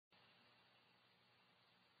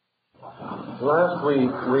Last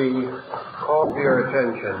week we called to your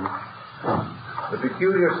attention the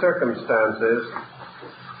peculiar circumstances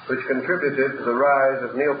which contributed to the rise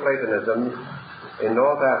of Neoplatonism in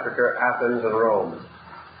North Africa, Athens, and Rome.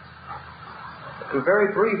 To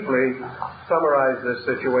very briefly summarize this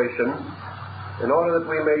situation, in order that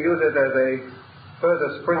we may use it as a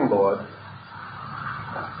further springboard,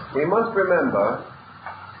 we must remember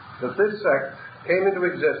that this sect came into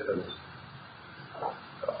existence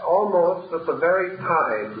almost at the very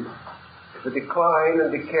time of the decline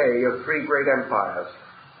and decay of three great empires.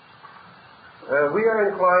 We are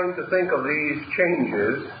inclined to think of these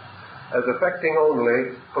changes as affecting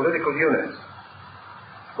only political units.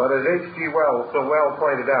 But as H.G. Wells so well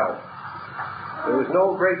pointed out, there is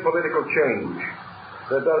no great political change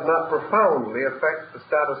that does not profoundly affect the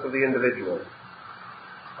status of the individual.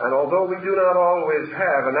 And although we do not always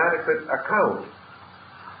have an adequate account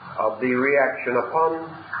of the reaction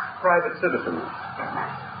upon private citizens,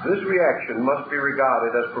 this reaction must be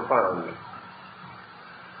regarded as profound.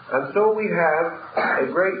 And so we have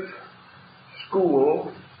a great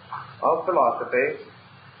school of philosophy,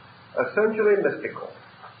 essentially mystical,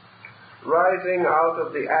 rising out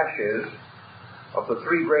of the ashes of the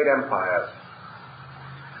three great empires.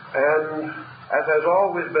 And as has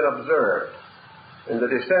always been observed in the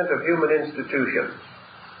descent of human institutions,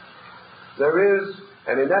 there is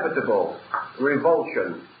an inevitable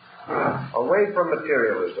revulsion away from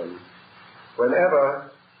materialism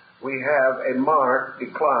whenever we have a marked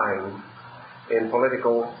decline in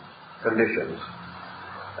political conditions.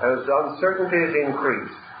 As uncertainties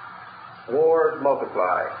increase, wars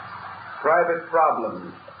multiply, private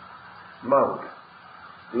problems mount,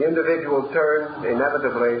 the individual turns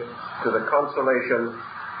inevitably to the consolation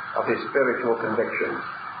of his spiritual convictions.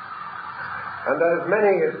 And as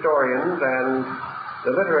many historians and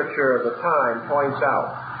the literature of the time points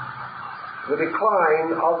out, the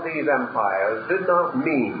decline of these empires did not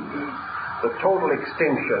mean the total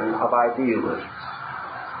extinction of idealists.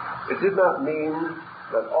 It did not mean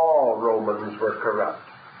that all Romans were corrupt,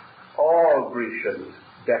 all Grecians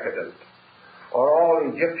decadent, or all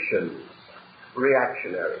Egyptians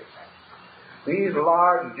reactionary. These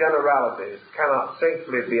large generalities cannot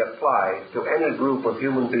safely be applied to any group of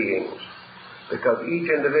human beings, because each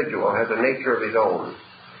individual has a nature of his own,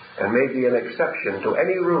 and may be an exception to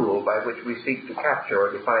any rule by which we seek to capture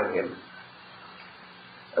or define him.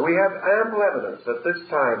 And we have ample evidence at this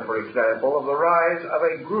time, for example, of the rise of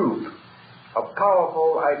a group of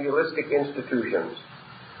powerful idealistic institutions,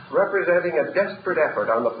 representing a desperate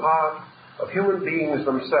effort on the part of human beings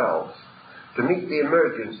themselves to meet the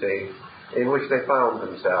emergency in which they found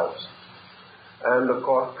themselves. And, of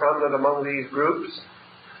course, prominent among these groups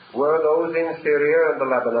were those in Syria and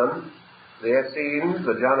the Lebanon, the Essenes,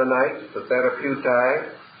 the Johnanites, the Therapeutae,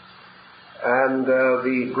 and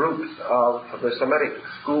the groups of the Semitic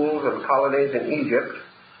schools and colonies in Egypt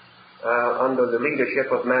under the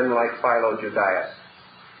leadership of men like Philo-Judaeus.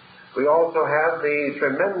 We also have the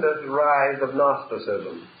tremendous rise of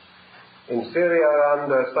Gnosticism in Syria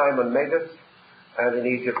under Simon Magus and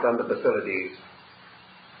in Egypt under Basilides.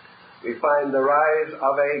 We find the rise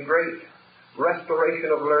of a great restoration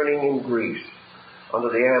of learning in Greece under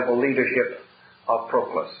the ample leadership of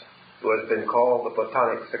Proclus, who has been called the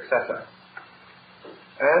Platonic successor.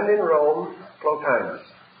 And in Rome, Plotinus,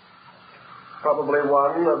 probably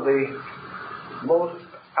one of the most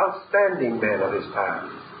outstanding men of his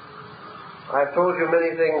time. I've told you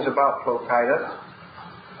many things about Plotinus,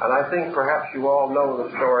 and I think perhaps you all know the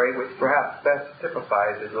story which perhaps best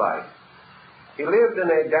typifies his life. He lived in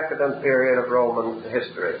a decadent period of Roman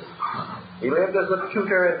history. He lived as a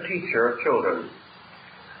tutor and teacher of children.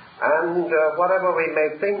 And whatever we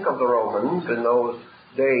may think of the Romans in those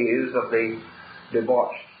days of the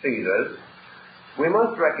debauched Caesars, we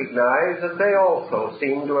must recognize that they also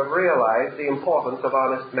seem to have realized the importance of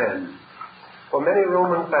honest men. For many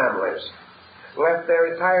Roman families left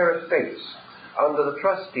their entire estates under the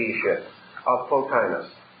trusteeship of Plotinus.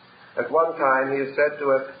 At one time he is said to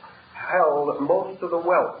have held most of the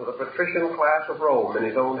wealth of the patrician class of Rome in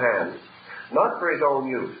his own hands, not for his own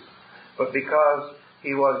use, but because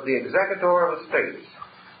he was the executor of estates.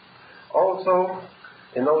 Also,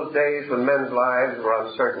 in those days when men's lives were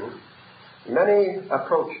uncertain, many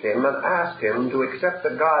approached him and asked him to accept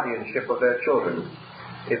the guardianship of their children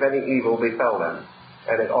if any evil befell them,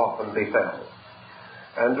 and it often befell.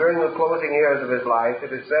 And during the closing years of his life,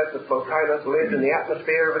 it is said that Plotinus lived in the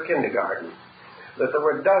atmosphere of a kindergarten, that there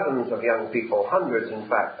were dozens of young people, hundreds in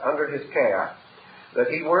fact, under his care, that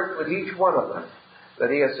he worked with each one of them, that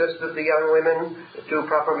he assisted the young women to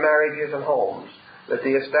proper marriages and homes, that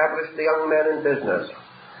he established the young men in business,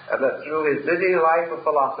 and that through his busy life of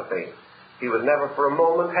philosophy, he was never for a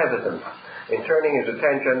moment hesitant in turning his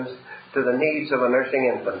attentions to the needs of a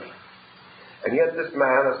nursing infant. And yet this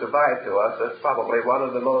man has survived to us as probably one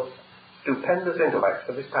of the most stupendous intellects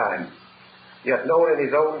of his time, yet known in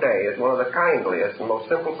his own day as one of the kindliest and most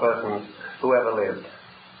simple persons who ever lived.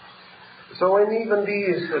 So in even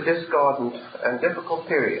these discordant and difficult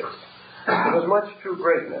periods, there was much true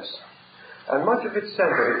greatness, and much of it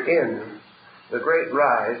centered in the great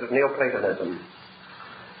rise of Neoplatonism.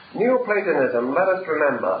 Neoplatonism, let us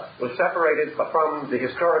remember, was separated from the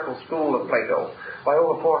historical school of Plato by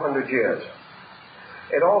over 400 years.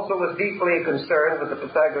 It also was deeply concerned with the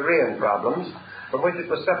Pythagorean problems, from which it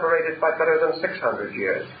was separated by better than 600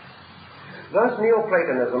 years. Thus,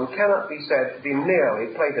 Neoplatonism cannot be said to be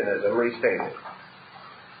merely Platonism restated.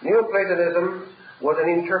 Neoplatonism was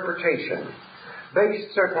an interpretation,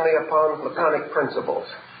 based certainly upon Platonic principles,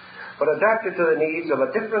 but adapted to the needs of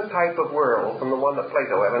a different type of world from the one that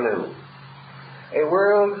Plato ever knew. A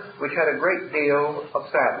world which had a great deal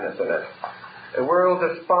of sadness in it, a world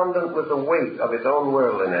despondent with the weight of its own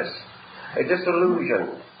worldliness, a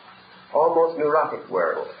disillusioned, almost neurotic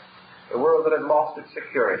world, a world that had lost its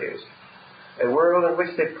securities, a world in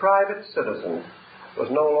which the private citizen was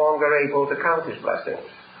no longer able to count his blessings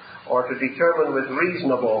or to determine with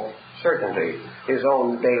reasonable certainty his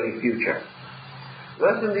own daily future.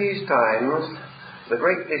 Thus, in these times, the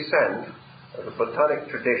great descent of the Platonic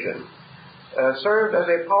tradition served as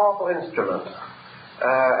a powerful instrument,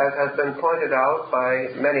 as has been pointed out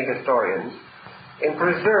by many historians, in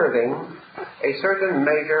preserving a certain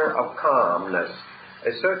measure of calmness,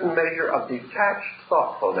 a certain measure of detached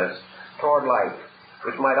thoughtfulness toward life,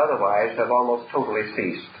 which might otherwise have almost totally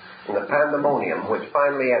ceased in the pandemonium which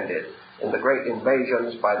finally ended in the great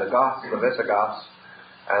invasions by the Goths, the Visigoths,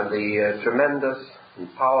 and the tremendous and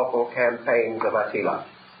powerful campaigns of Attila.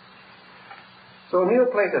 So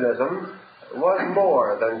Neoplatonism was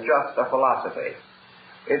more than just a philosophy.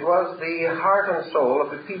 It was the heart and soul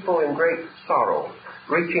of the people in great sorrow,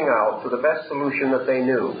 reaching out to the best solution that they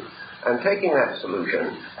knew, and taking that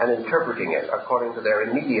solution and interpreting it according to their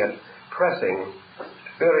immediate, pressing,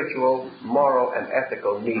 spiritual, moral, and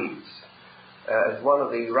ethical needs. As one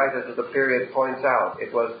of the writers of the period points out,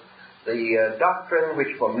 it was the doctrine which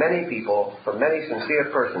for many people, for many sincere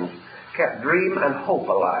persons, kept dream and hope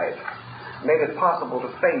alive, made it possible to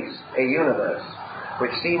face a universe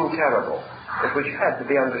which seemed terrible, but which had to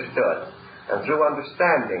be understood. And through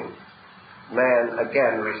understanding, man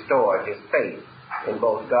again restored his faith in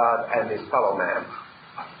both God and his fellow man.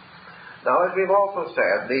 Now, as we've also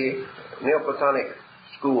said, the Neoplatonic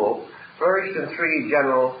school flourished in three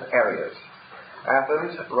general areas: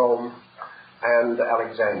 Athens, Rome, and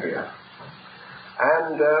Alexandria.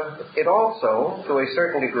 And it also, to a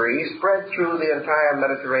certain degree, spread through the entire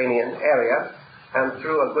Mediterranean area and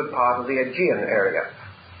through a good part of the Aegean area.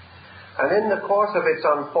 And in the course of its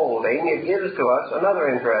unfolding, it gives to us another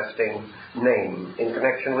interesting name in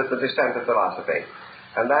connection with the descent of philosophy,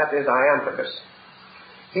 and that is Iamblichus.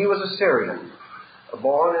 He was a Syrian,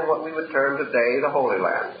 born in what we would term today the Holy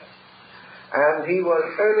Land. And he was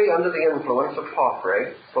early under the influence of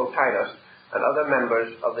Porphyry, Plotinus, and other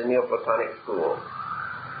members of the Neoplatonic school.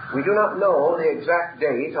 We do not know the exact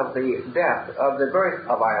date of the birth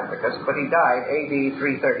of Iamblichus, but he died A.D.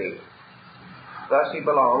 330. Thus he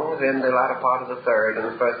belongs in the latter part of the 3rd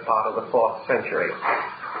and the first part of the 4th century.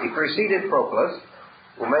 He preceded Proclus,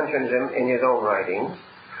 who mentions him in his own writings,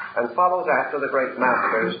 and follows after the great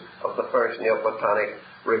masters of the first Neoplatonic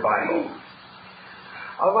revival.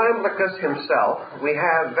 Of Iamblichus himself, we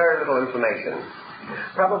have very little information.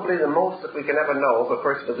 Probably the most that we can ever know of a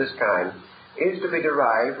person of this kind is to be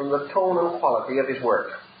derived from the tone and quality of his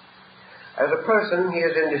work. As a person, he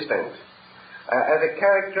is indistinct. As a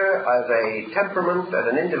character, as a temperament, as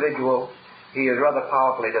an individual, he is rather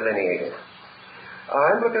powerfully delineated.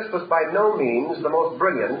 Iamblichus was by no means the most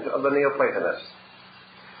brilliant of the Neoplatonists.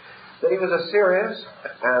 That he was a serious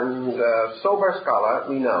and sober scholar,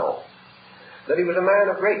 we know. That he was a man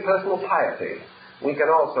of great personal piety, we can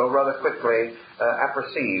also rather quickly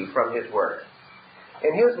apperceive from his work.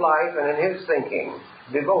 In his life and in his thinking,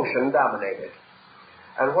 devotion dominated.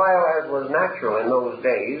 And while, as was natural in those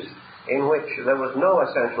days, in which there was no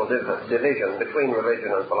essential division between religion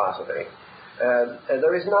and philosophy,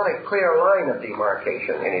 there is not a clear line of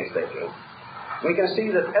demarcation in his thinking. We can see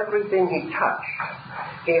that everything he touched,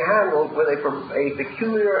 he handled with a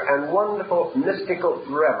peculiar and wonderful mystical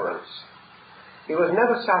reverence. He was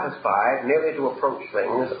never satisfied merely to approach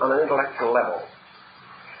things on an intellectual level.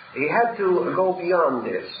 He had to go beyond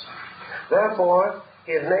this. Therefore,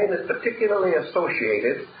 his name is particularly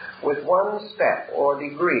associated with one step or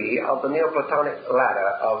degree of the Neoplatonic ladder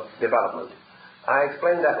of development. I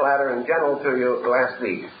explained that ladder in general to you last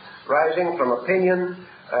week, rising from opinion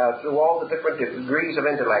through all the different degrees of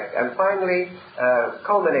intellect, and finally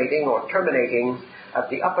culminating or terminating at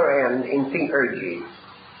the upper end in theurgy.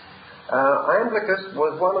 Iamblichus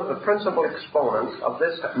was one of the principal exponents of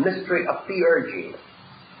this mystery of theurgy,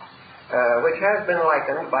 which has been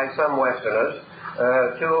likened by some Westerners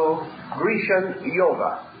to Grecian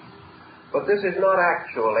yoga. But this is not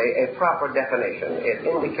actually a proper definition. It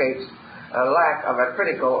indicates a lack of a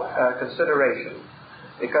critical consideration.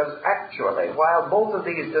 Because actually, while both of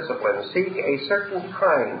these disciplines seek a certain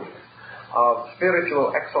kind of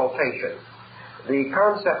spiritual exaltation, the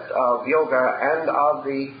concept of yoga and of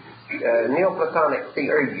the Neoplatonic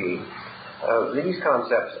theurgy, these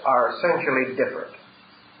concepts are essentially different.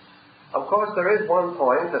 Of course, there is one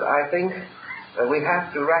point that I think we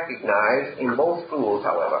have to recognize in both schools,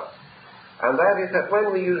 however, and that is that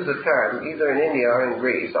when we use the term, either in India or in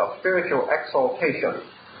Greece, of spiritual exaltation,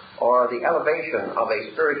 or the elevation of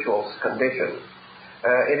a spiritual condition,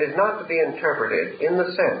 it is not to be interpreted in the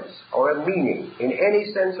sense or a meaning, in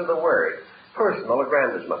any sense of the word, personal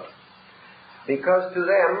aggrandizement. Because to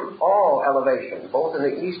them, all elevation, both in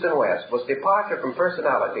the East and West, was departure from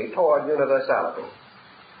personality toward universality.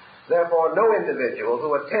 Therefore, no individual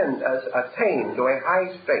who attained to a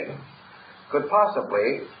high state could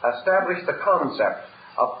possibly establish the concept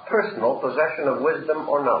of personal possession of wisdom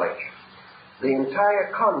or knowledge. The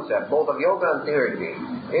entire concept, both of yoga and theurgy,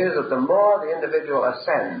 is that the more the individual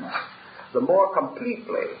ascends, the more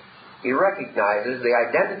completely he recognizes the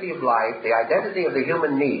identity of life, the identity of the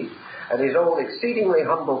human need, and his own exceedingly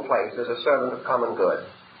humble place as a servant of common good.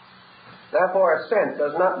 Therefore, ascent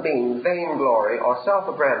does not mean vainglory or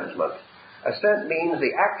self-aggrandizement. Ascent means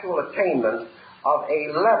the actual attainment of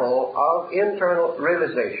a level of internal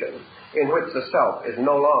realization in which the self is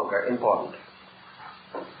no longer important.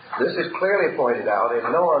 This is clearly pointed out in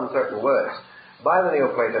no uncertain words by the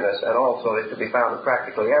Neoplatonists, and also is to be found in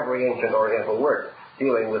practically every ancient Oriental work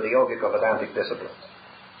dealing with the yogico-Vedantic disciplines.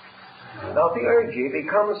 Now, theurgy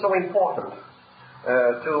becomes so important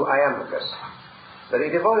to Iamblichus that he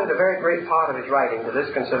devoted a very great part of his writing to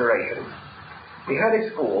this consideration. He had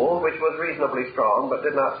a school which was reasonably strong but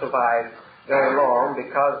did not survive very long,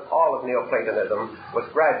 because all of Neoplatonism was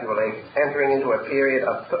gradually entering into a period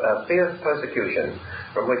of fierce persecution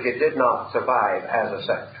from which it did not survive as a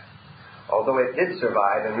sect, although it did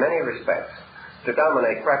survive in many respects to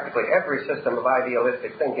dominate practically every system of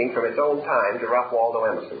idealistic thinking from its own time to Ralph Waldo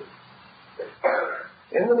Emerson.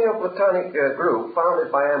 In the Neoplatonic group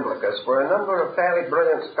founded by Iamblichus were a number of fairly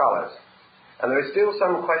brilliant scholars, and there is still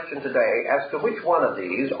some question today as to which one of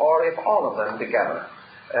these, or if all of them together,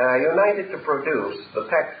 united to produce the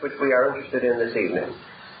text which we are interested in this evening.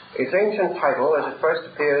 Its ancient title, as it first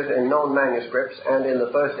appears in known manuscripts and in the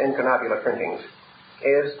first incarnabular printings,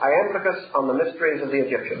 is Iamblichus on the Mysteries of the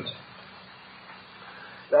Egyptians.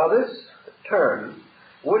 Now, this term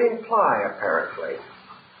would imply, apparently,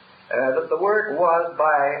 that the work was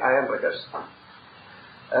by Iamblichus.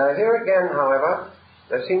 Here again, however,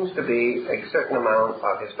 there seems to be a certain amount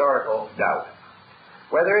of historical doubt.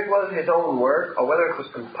 Whether it was his own work, or whether it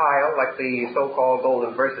was compiled like the so-called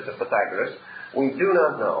Golden Verses of Pythagoras, we do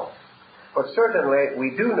not know. But certainly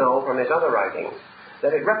we do know from his other writings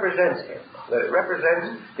that it represents him, that it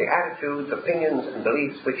represents the attitudes, opinions, and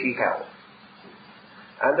beliefs which he held.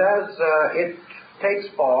 And as it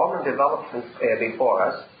takes form and develops before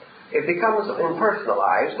us, it becomes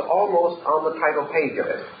impersonalized almost on the title page of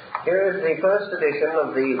it. Here is the first edition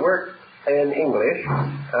of the work in English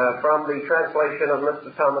from the translation of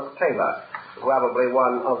Mr. Thomas Taylor, probably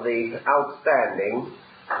one of the outstanding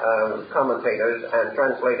commentators and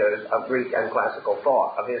translators of Greek and classical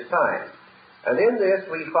thought of his time. And in this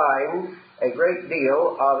we find a great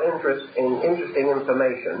deal of interesting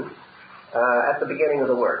information at the beginning of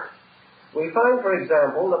the work. We find, for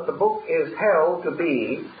example, that the book is held to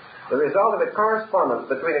be the result of a correspondence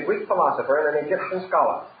between a Greek philosopher and an Egyptian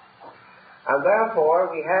scholar. And therefore,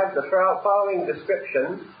 we have the following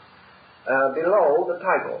description below the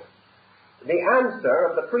title. The answer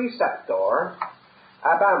of the preceptor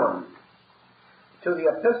Abamon to the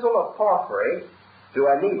epistle of Porphyry to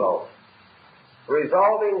Anebo,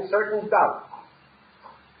 resolving certain doubts.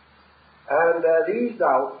 And these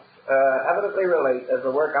doubts evidently relate, as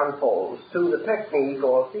the work unfolds, to the technique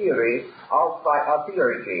or theory of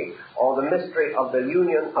theurgy, or the mystery of the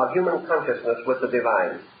union of human consciousness with the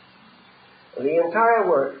divine. The entire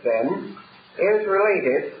work, then, is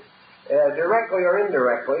related directly or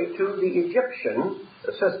indirectly to the Egyptian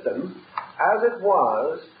system as it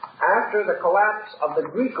was after the collapse of the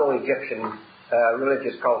Greco-Egyptian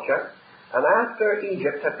religious culture, and after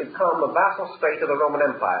Egypt had become a vassal state of the Roman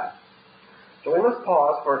Empire. So we must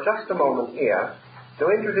pause for just a moment here to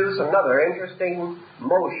introduce another interesting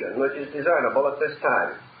motion which is discernible at this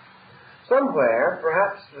time. Somewhere,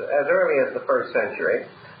 perhaps as early as the 1st century,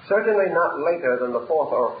 certainly not later than the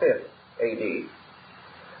 4th or 5th AD,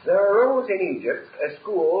 there arose in Egypt a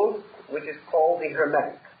school which is called the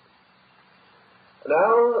Hermetic.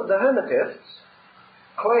 Now, the Hermetists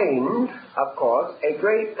claimed, of course, a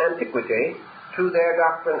great antiquity to their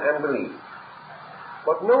doctrine and belief.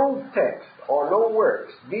 But no text or no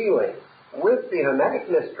works dealing with the Hermetic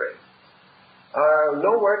mystery,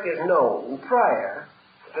 no work is known prior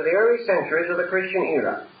to the early centuries of the Christian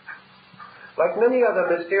era. Like many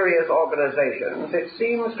other mysterious organizations, it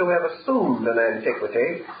seems to have assumed an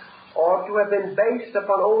antiquity or to have been based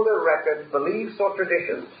upon older records, beliefs, or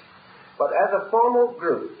traditions, but as a formal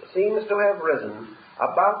group seems to have risen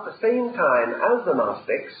about the same time as the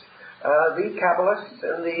Gnostics, the Kabbalists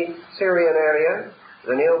in the Syrian area,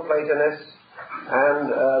 the Neoplatonists, and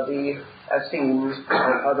the Essenes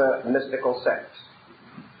and other mystical sects.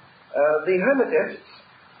 The Hermetists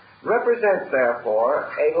represent,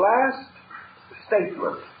 therefore, a last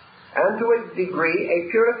statement and to a degree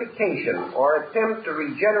a purification or attempt to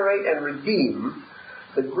regenerate and redeem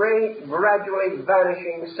the great, gradually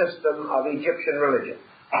vanishing system of Egyptian religion.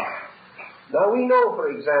 Now we know,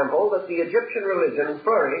 for example, that the Egyptian religion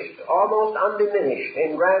flourished almost undiminished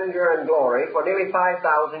in grandeur and glory for nearly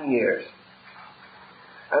 5,000 years.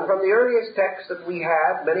 And from the earliest texts that we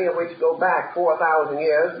have, many of which go back 4,000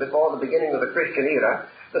 years before the beginning of the Christian era,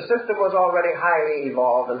 the system was already highly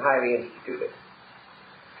evolved and highly instituted.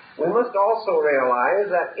 We must also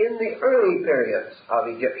realize that in the early periods of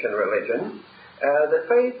Egyptian religion, the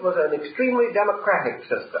faith was an extremely democratic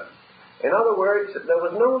system. In other words, there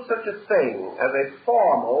was no such a thing as a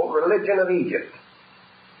formal religion of Egypt.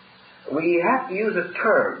 We have to use a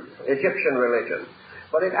term, Egyptian religion,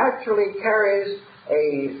 but it actually carries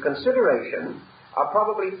a consideration of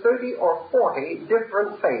probably 30 or 40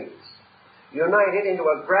 different faiths united into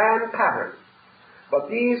a grand pattern. But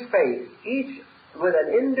these faiths, each with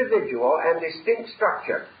an individual and distinct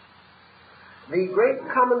structure. The great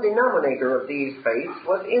common denominator of these faiths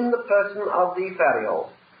was in the person of the Pharaoh,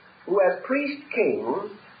 who as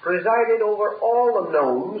priest-king presided over all the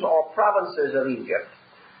nomes or provinces of Egypt,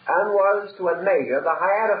 and was to a measure the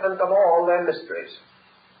hierophant of all their mysteries.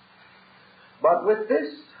 But with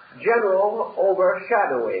this general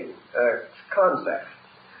overshadowing concept,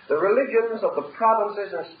 the religions of the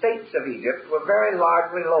provinces and states of Egypt were very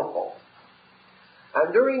largely local.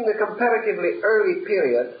 And during the comparatively early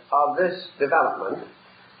period of this development,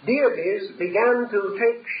 deities began to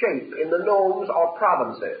take shape in the nomes or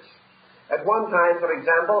provinces. At one time, for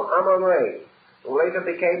example, Amun-Re, who later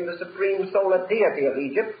became the supreme solar deity of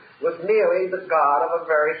Egypt, was merely the god of a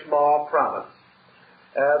very small province.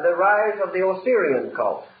 The rise of the Osirian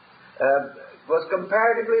cult was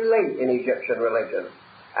comparatively late in Egyptian religion.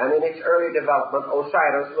 And in its early development,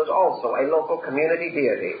 Osiris was also a local community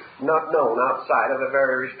deity, not known outside of a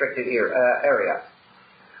very restricted area.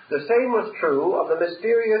 The same was true of the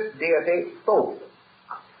mysterious deity Thoth.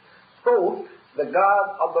 Thoth, the god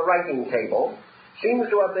of the writing table, seems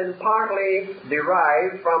to have been partly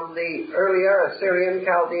derived from the earlier Assyrian,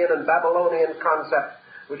 Chaldean, and Babylonian concept,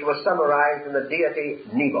 which was summarized in the deity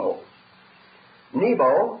Nebo.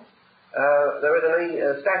 Nebo, there is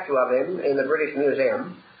a statue of him in the British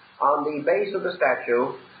Museum. On the base of the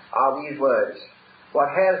statue are these words: "What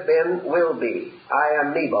has been will be. I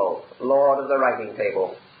am Nebo, Lord of the writing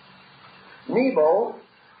table." Nebo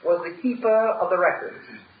was the keeper of the records.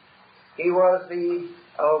 He was the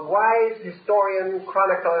wise historian,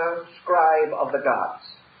 chronicler, scribe of the gods.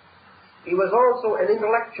 He was also an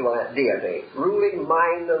intellectual deity, ruling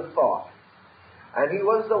mind and thought. And he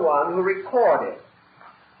was the one who recorded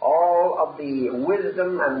all of the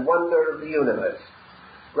wisdom and wonder of the universe.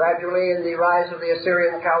 Gradually, in the rise of the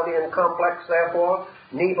Assyrian-Chaldean complex, therefore,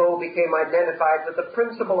 Nebo became identified with the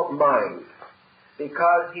principle of mind,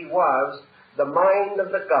 because he was the mind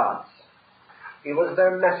of the gods. He was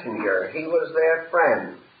their messenger. He was their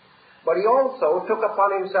friend. But he also took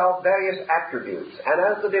upon himself various attributes, and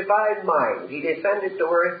as the divine mind, he descended to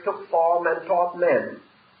earth, took form, and taught men.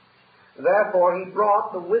 Therefore, he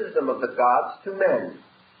brought the wisdom of the gods to men,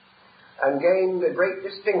 and gained a great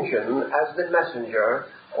distinction as the messenger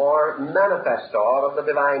or manifestor of the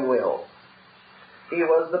divine will. He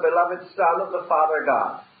was the beloved son of the Father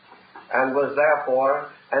God, and was therefore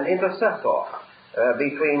an intercessor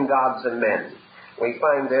between gods and men. We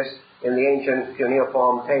find this in the ancient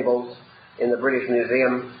cuneiform tables in the British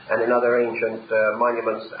Museum and in other ancient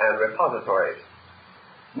monuments and repositories.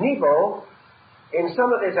 Nebo, in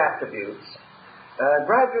some of his attributes,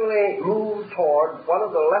 gradually moved toward one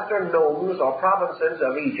of the lesser nomes or provinces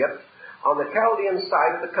of Egypt on the Chaldean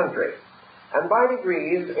side of the country, and by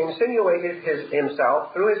degrees insinuated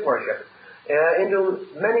himself through his worship into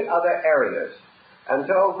many other areas,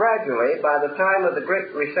 until gradually, by the time of the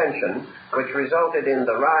Great Recension, which resulted in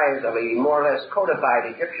the rise of a more or less codified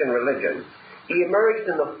Egyptian religion, he emerged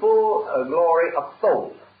in the full glory of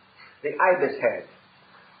Thoth, the ibis head,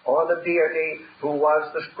 or the deity who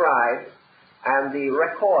was the scribe and the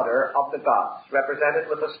recorder of the gods, represented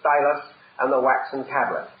with the stylus and the waxen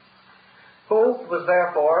tablet. Thoth was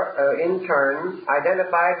therefore, in turn,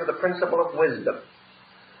 identified with the principle of wisdom.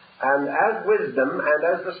 And as wisdom and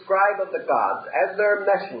as the scribe of the gods, as their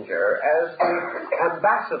messenger, as the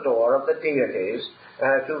ambassador of the deities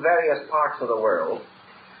to various parts of the world,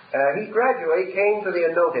 he gradually came to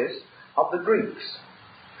the notice of the Greeks,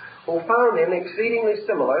 who found him exceedingly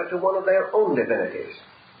similar to one of their own divinities.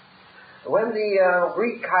 When the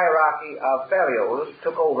Greek hierarchy of pharaohs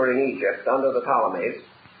took over in Egypt under the Ptolemies,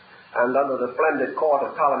 and under the splendid court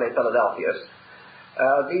of Ptolemy Philadelphus,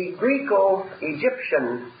 the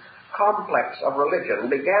Greco-Egyptian complex of religion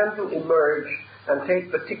began to emerge and take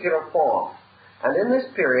particular form. And in this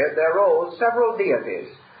period there rose several deities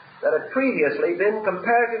that had previously been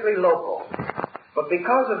comparatively local, but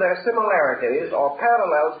because of their similarities or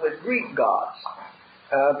parallels with Greek gods,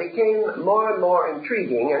 became more and more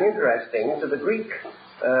intriguing and interesting to the Greek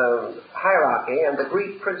hierarchy and the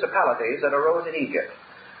Greek principalities that arose in Egypt.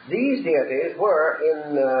 These deities were,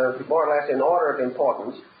 in more or less in order of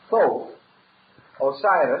importance, Thoth,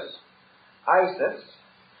 Osiris, Isis,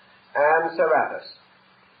 and Serapis.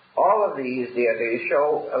 All of these deities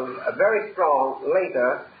show a very strong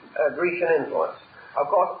later Grecian influence. Of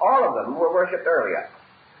course, all of them were worshipped earlier,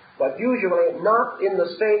 but usually not in the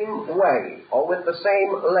same way, or with the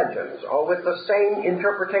same legends, or with the same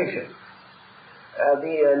interpretation.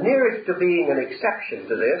 The nearest to being an exception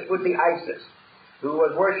to this would be Isis, who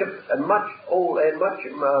was worshipped in much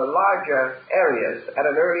larger areas at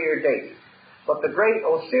an earlier date. But the great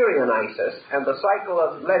Osirian Isis and the cycle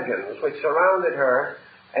of legends which surrounded her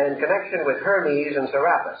in connection with Hermes and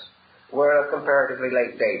Serapis were a comparatively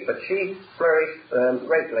late date. But she flourished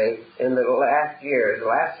greatly in the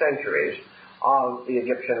last centuries of the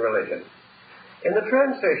Egyptian religion. In the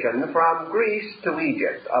transition from Greece to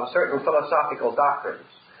Egypt of certain philosophical doctrines,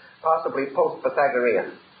 possibly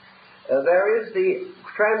post-Pythagorean, there is the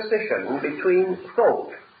transition between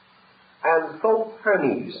Thoth and Thoth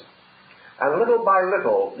Hermes. And little by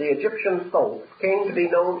little, the Egyptian Thoth came to be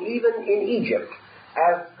known even in Egypt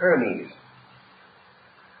as Hermes.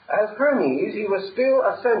 As Hermes, he was still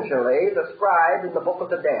essentially the scribe in the Book of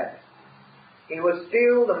the Dead. He was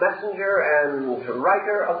still the messenger and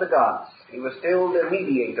writer of the gods. He was still the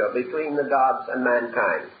mediator between the gods and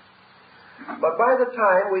mankind. But by the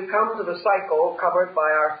time we come to the cycle covered by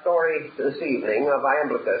our story this evening of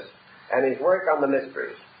Iamblichus and his work on the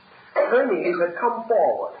mysteries, Hermes had come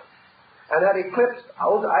forward and had eclipsed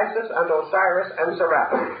Isis and Osiris and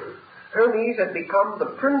Serapis. Hermes had become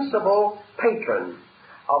the principal patron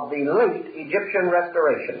of the late Egyptian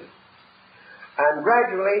restoration. And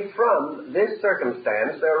gradually from this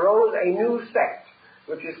circumstance there arose a new sect,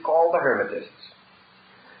 which is called the Hermetists.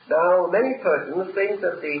 Now, many persons think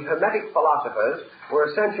that the Hermetic philosophers were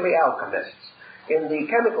essentially alchemists. In the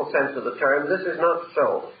chemical sense of the term, this is not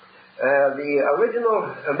so. The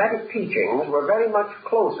original Hermetic teachings were very much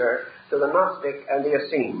closer to the Gnostic and the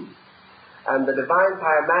Essene. And the divine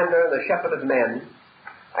Pyamander, the shepherd of men,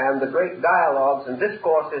 and the great dialogues and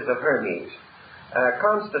discourses of Hermes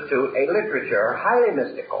constitute a literature highly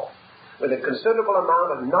mystical, with a considerable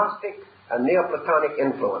amount of Gnostic and Neoplatonic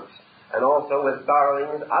influence, and also with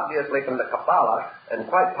borrowings obviously from the Kabbalah and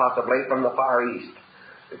quite possibly from the Far East,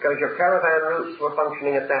 because your caravan routes were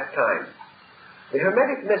functioning at that time. The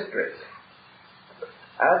Hermetic mysteries,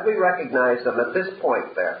 as we recognize them at this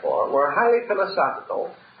point, therefore, were highly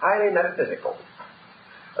philosophical, highly metaphysical.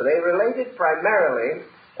 They related primarily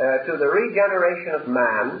to the regeneration of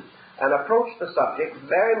man and approached the subject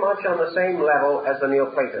very much on the same level as the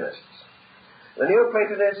Neoplatonists. The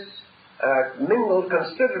Neoplatonists mingled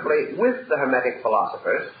considerably with the Hermetic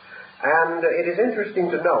philosophers, and it is interesting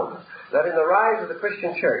to note that in the rise of the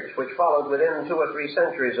Christian church, which followed within 2 or 3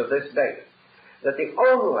 centuries of this date, that the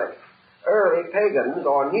only early pagans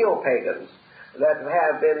or neo-pagans that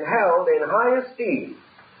have been held in high esteem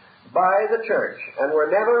by the church and were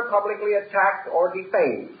never publicly attacked or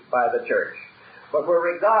defamed by the church, but were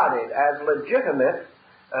regarded as legitimate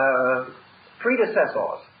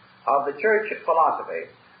predecessors of the church philosophy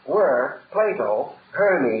were Plato,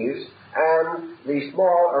 Hermes, and the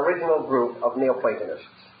small original group of Neoplatonists.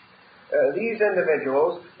 These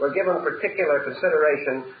individuals were given particular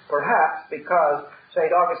consideration, perhaps because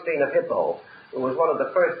St. Augustine of Hippo, who was one of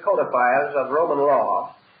the first codifiers of Roman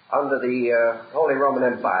law under the Holy Roman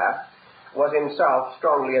Empire, was himself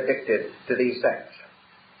strongly addicted to these sects.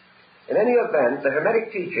 In any event, the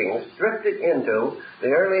Hermetic teachings drifted into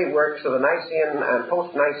the early works of the Nicene and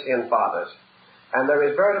post-Nicene fathers, and there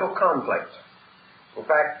is very little conflict. In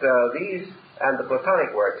fact, these and the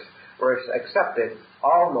Platonic works were accepted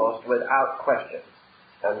almost without question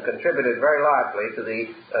and contributed very largely to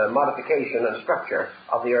the modification and structure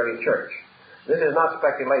of the early church. This is not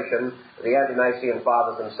speculation. The ante-Nicene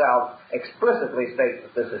fathers themselves explicitly state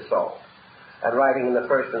that this is so. And writing in the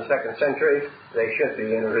 1st and 2nd centuries, they should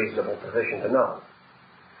be in a reasonable position to know.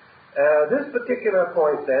 This particular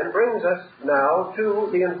point, then, brings us now to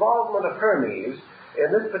the involvement of Hermes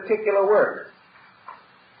in this particular work.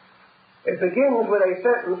 It begins with a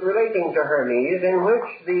sentence relating to Hermes in which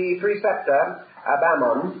the preceptor,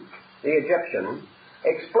 Abammon, the Egyptian,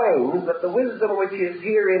 explains that the wisdom which is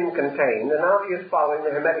herein contained, and now he is following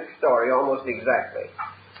the Hermetic story almost exactly,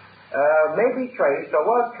 may be traced or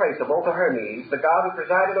was traceable to Hermes, the god who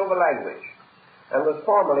presided over language, and was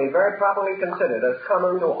formerly very properly considered as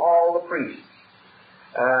common to all the priests.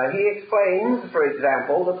 He explains, for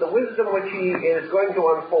example, that the wisdom which he is going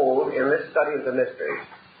to unfold in this study of the mysteries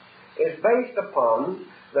is based upon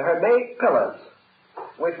the Hermetic pillars,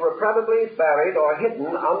 which were probably buried or hidden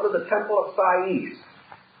under the temple of Sais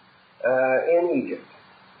in Egypt,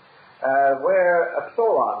 where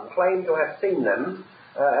Solon claimed to have seen them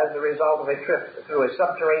as a result of a trip through a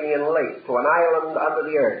subterranean lake to an island under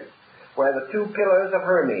the earth, where the two pillars of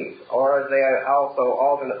Hermes, or as they are also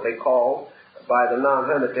alternately called by the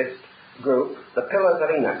non-Hermetist group, the pillars of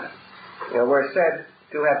Enoch, were said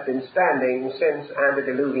to have been standing since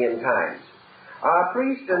antediluvian times. Our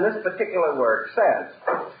priest in this particular work says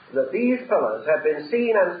that these pillars had been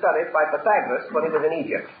seen and studied by Pythagoras when he was in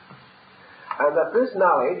Egypt, and that this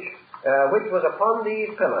knowledge which was upon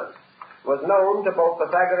these pillars was known to both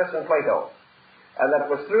Pythagoras and Plato, and that it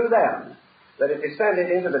was through them that it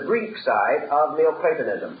descended into the Greek side of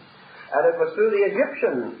Neoplatonism, and it was through the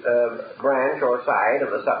Egyptian branch or side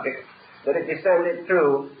of the subject that it descended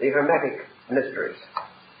through the Hermetic mysteries,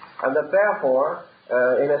 and that therefore,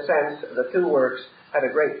 in a sense, the two works had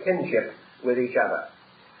a great kinship with each other.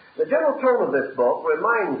 The general tone of this book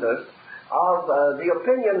reminds us of the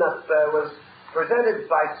opinion that was presented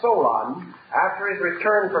by Solon after his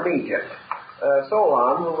return from Egypt.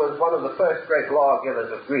 Solon, who was one of the first great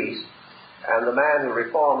lawgivers of Greece, and the man who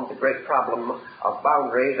reformed the great problem of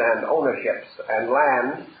boundaries and ownerships and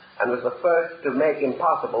land, and was the first to make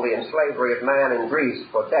impossible the enslavery of man in Greece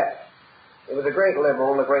for debt. He was a great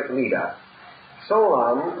liberal and a great leader.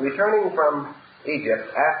 Solon, returning from Egypt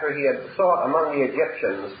after he had sought among the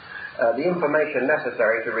Egyptians the information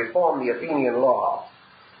necessary to reform the Athenian law,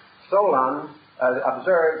 Solon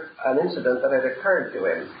observed an incident that had occurred to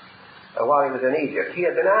him while he was in Egypt. He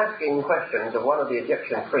had been asking questions of one of the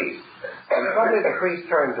Egyptian priests, and suddenly the priest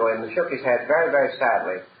turned to him and shook his head very, very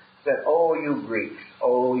sadly, said, "Oh, you Greeks,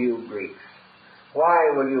 why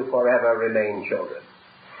will you forever remain children?"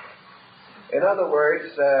 In other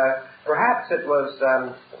words, perhaps it was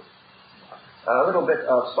a little bit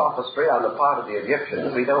of sophistry on the part of the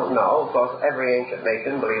Egyptians. We don't know. Of course, every ancient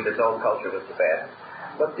nation believed its own culture was the best.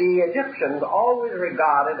 But the Egyptians always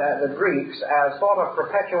regarded the Greeks as sort of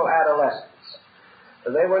perpetual adolescents.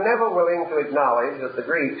 They were never willing to acknowledge that the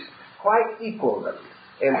Greeks quite equaled them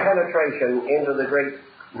in penetration into the great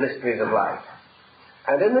mysteries of life.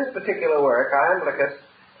 And in this particular work, Iamblichus,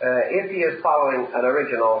 if he is following an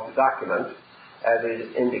original document, as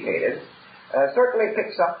is indicated, certainly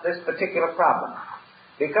picks up this particular problem.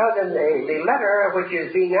 Because in the letter which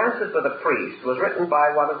is being answered to the priest was written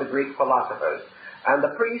by one of the Greek philosophers, and the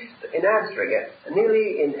priest, in answering it,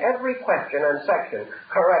 nearly in every question and section,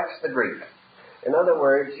 corrects the Greek. In other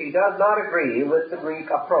words, he does not agree with the Greek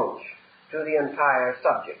approach to the entire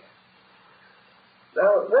subject.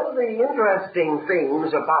 Now, one of the interesting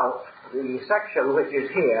things about the section which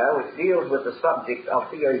is here, which deals with the subject of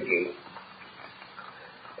theurgy,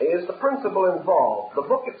 is the principle involved. The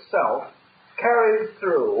book itself carries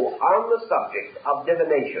through on the subject of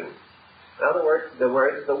divination. In other words,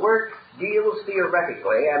 the work deals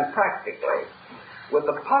theoretically and practically with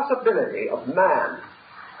the possibility of man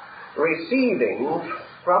receiving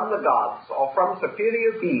from the gods or from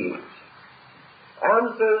superior beings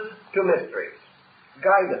answers to mysteries,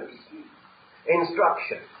 guidance,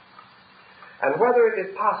 instruction, and whether it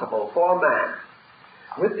is possible for man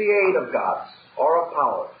with the aid of gods, or of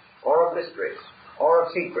powers, or of mysteries, or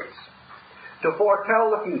of secrets, to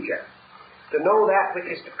foretell the future, to know that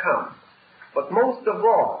which is to come, but most of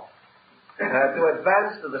all, to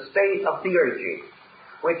advance to the state of theurgy,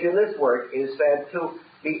 which in this work is said to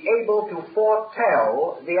be able to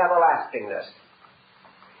foretell the everlastingness.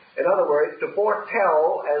 In other words, to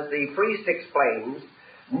foretell, as the priest explains,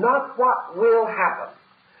 not what will happen,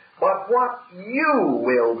 but what you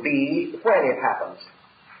will be when it happens.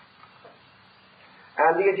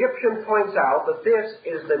 And the Egyptian points out that this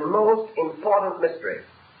is the most important mystery,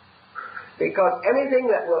 because anything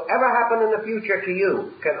that will ever happen in the future to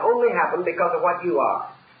you can only happen because of what you are.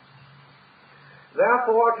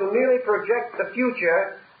 Therefore, to merely project the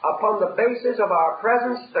future upon the basis of our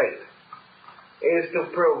present state is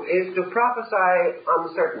to prophesy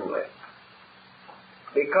uncertainly,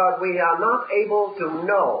 because we are not able to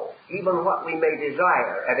know even what we may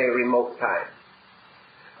desire at a remote time.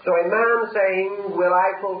 So a man saying, will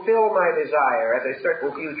I fulfill my desire at a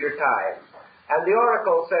certain future time? And the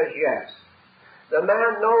oracle says yes. The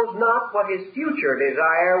man knows not what his future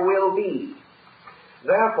desire will be.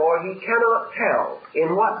 Therefore, he cannot tell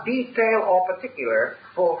in what detail or particular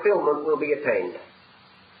fulfillment will be attained.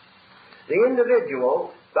 The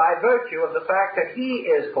individual, by virtue of the fact that he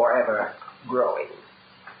is forever growing,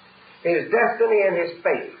 his destiny and his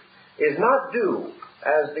fate is not due,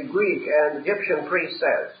 as the Greek and Egyptian priest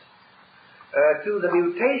says, to the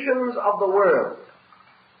mutations of the world,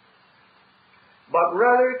 but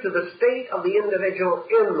rather to the state of the individual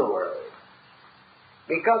in the world.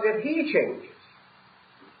 Because if he changes,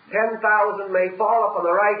 10,000 may fall upon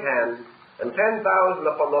the right hand, and 10,000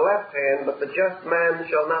 upon the left hand, but the just man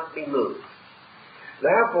shall not be moved.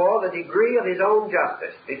 Therefore, the degree of his own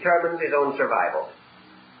justice determines his own survival.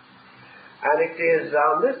 And it is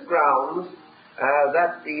on this grounds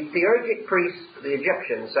that the theurgic priest, the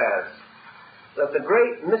Egyptian, says that the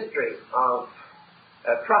great mystery of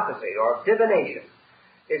prophecy or of divination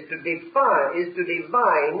is to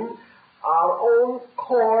divine our own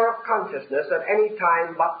core consciousness at any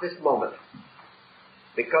time but this moment,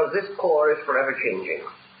 because this core is forever changing.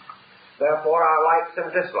 Therefore, our likes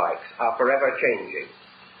and dislikes are forever changing.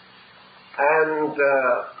 And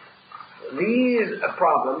these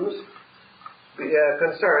problems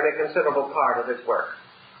concern a considerable part of this work.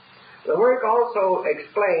 The work also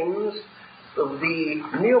explains the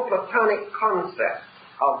Neoplatonic concept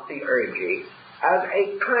of theurgy as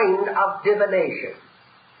a kind of divination,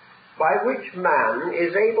 by which man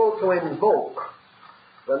is able to invoke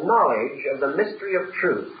the knowledge of the mystery of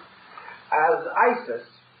truth, as Isis,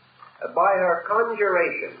 by her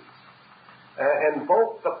conjuration,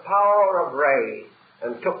 invoked the power of Re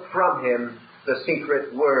and took from him the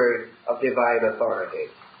secret word of divine authority.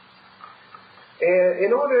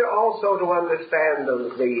 In order also to understand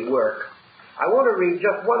the work, I want to read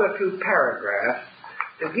just one or two paragraphs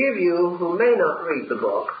to give you, who may not read the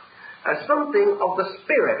book, something of the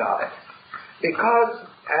spirit of it. Because,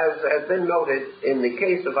 as has been noted in the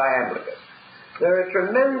case of Iamblichus, there are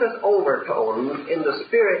tremendous overtones in the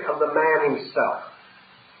spirit of the man himself.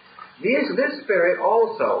 This spirit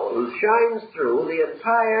also shines through the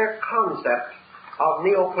entire concept of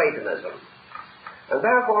Neoplatonism. And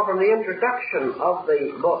therefore, from the introduction of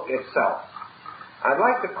the book itself, I'd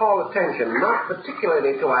like to call attention not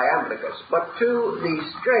particularly to Iamblichus, but to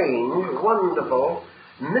the strange, wonderful,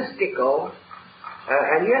 mystical,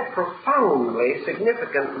 and yet profoundly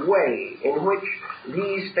significant way in which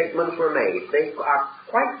these statements were made. They are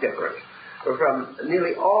quite different from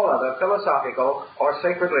nearly all other philosophical or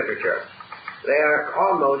sacred literature. They are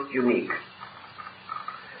almost unique.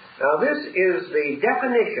 Now, this is the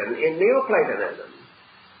definition in Neoplatonism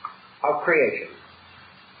of creation.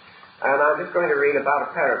 And I'm just going to read about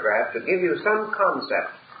a paragraph to give you some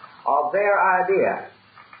concept of their idea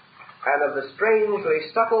and of the strangely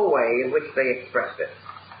subtle way in which they expressed it.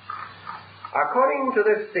 According to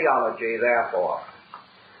this theology, therefore,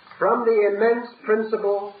 from the immense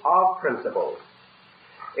principle of principles,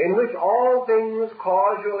 in which all things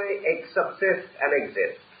causally subsist and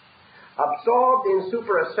exist, absorbed in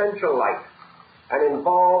superessential light and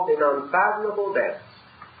involved in unfathomable depths,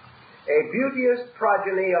 a beauteous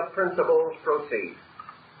progeny of principles proceed,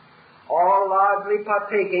 all largely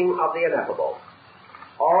partaking of the ineffable,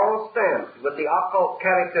 all stamped with the occult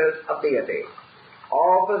characters of deity,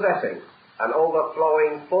 all possessing an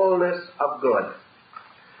overflowing fullness of good.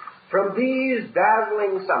 From these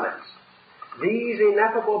dazzling summits, these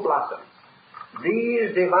ineffable blossoms,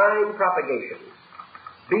 these divine propagations,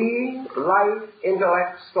 being, life,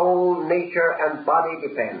 intellect, soul, nature, and body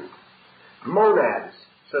depend. Monads,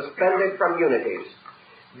 suspended from unities,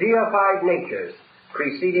 deified natures,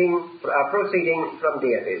 proceeding from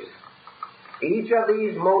deities. Each of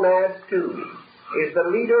these monads, too, is the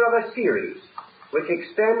leader of a series which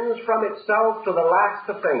extends from itself to the last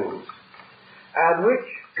of things, and which,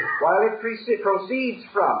 while it proceeds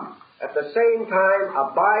from, at the same time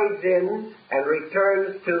abides in and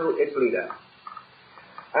returns to its leader.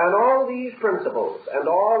 And all these principles and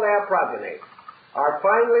all their progeny are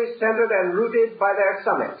finally centered and rooted by their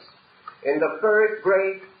summits in the first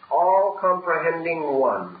great, all-comprehending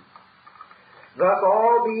One. Thus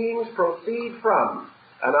all beings proceed from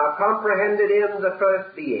and are comprehended in the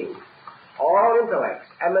first being. All intellects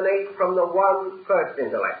emanate from the one first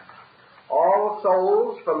intellect. All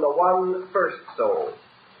souls from the one first soul.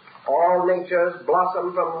 All natures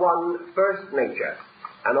blossom from one first nature,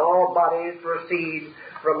 and all bodies proceed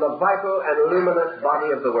from the vital and luminous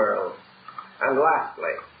body of the world. And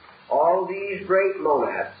lastly, all these great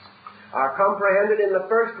monads are comprehended in the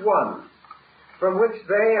first one, from which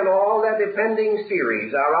they and all their depending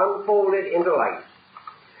series are unfolded into light.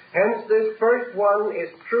 Hence this first one is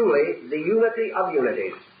truly the unity of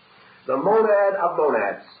unities, the monad of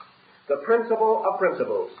monads, the principle of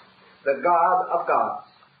principles, the God of gods,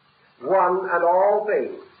 one and all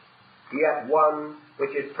things, yet one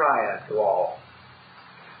which is prior to all.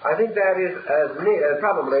 I think that is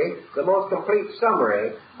probably the most complete summary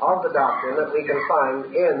of the doctrine that we can find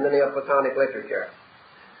in the Neoplatonic literature.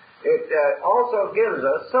 It also gives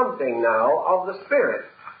us something now of the spirit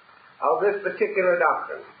of this particular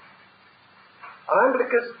doctrine.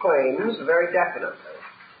 Iamblichus claims very definitely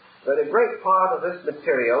that a great part of this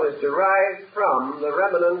material is derived from the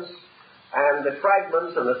remnants and the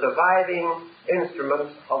fragments and the surviving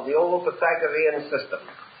instruments of the old Pythagorean system.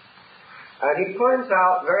 And he points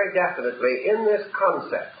out very definitely in this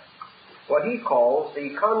concept what he calls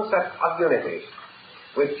the concept of unity,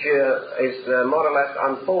 which is more or less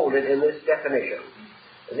unfolded in this definition.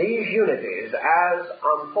 These unities as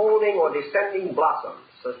unfolding or descending blossoms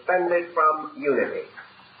suspended from unity.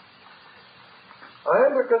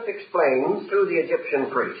 Iamblichus explains through the Egyptian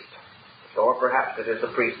priest, or perhaps it is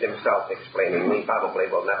the priest himself explaining, we probably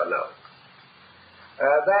will never know,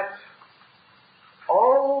 that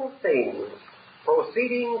all things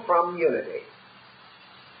proceeding from unity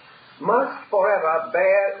must forever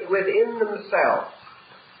bear within themselves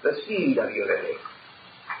the seed of unity.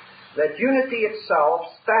 That unity itself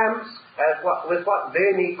stamps with what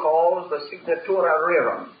Veni calls the signatura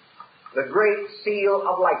rerum, the great seal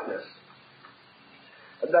of likeness.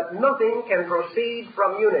 And that nothing can proceed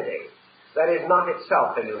from unity that is not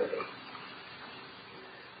itself a unity.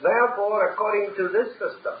 Therefore, according to this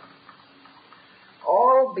system,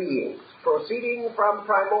 all beings proceeding from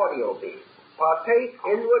primordial beings partake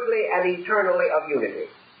inwardly and eternally of unity,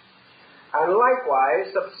 and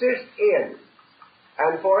likewise subsist in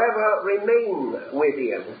and forever remain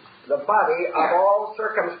within the body of all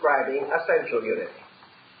circumscribing essential unity.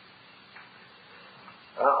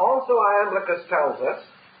 Also, Iamblichus tells us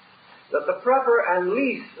that the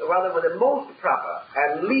most proper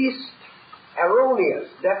and least erroneous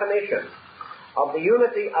definition of the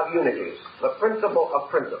unity of unities, the principle of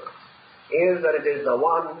principles, is that it is the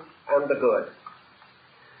one and the good.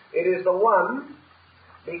 It is the one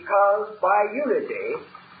because by unity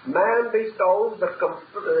man bestows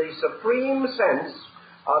the supreme sense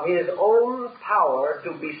of his own power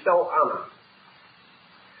to bestow honor.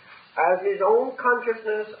 As his own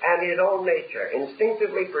consciousness and his own nature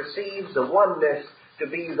instinctively perceives the oneness to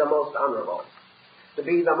be the most honorable, to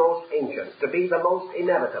be the most ancient, to be the most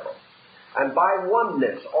inevitable. And by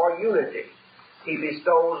oneness or unity, he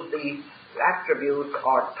bestows the attribute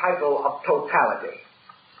or title of totality.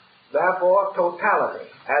 Therefore, totality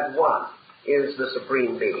as one is the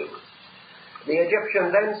supreme being. The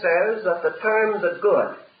Egyptian then says that the term the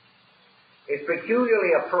good is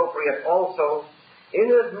peculiarly appropriate also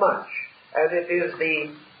inasmuch as it is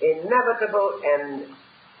the inevitable and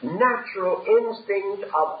natural instinct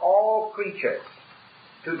of all creatures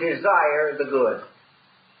to desire the good,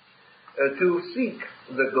 to seek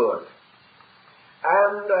the good,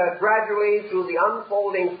 and gradually through the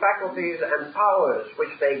unfolding faculties and powers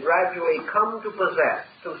which they gradually come to possess,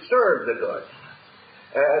 to serve the good,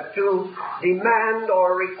 to demand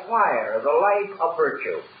or require the life of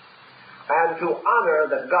virtue, and to honor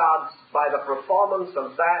the gods by the performance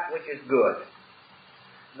of that which is good.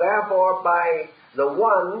 Therefore, by the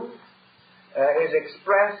one is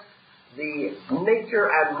expressed the nature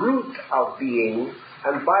and root of being,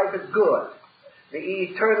 and by the good, the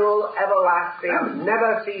eternal, everlasting,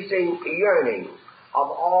 never-ceasing yearning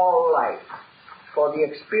of all life for the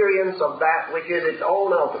experience of that which is its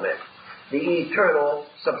own ultimate, the eternal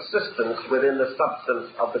subsistence within the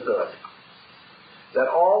substance of the good. that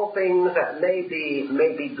all things that may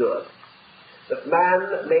be good, that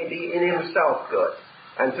man may be in himself good,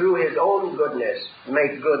 and through his own goodness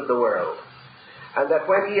make good the world. And that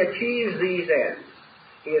when he achieves these ends,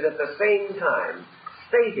 he is at the same time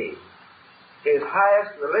stating his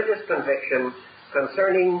highest religious conviction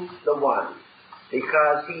concerning the one,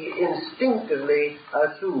 because he instinctively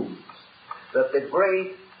assumes that the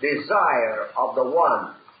great desire of the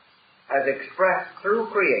one, as expressed through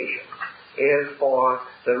creation, is for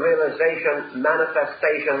the realization,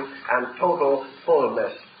 manifestation, and total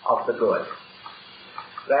fullness of the good.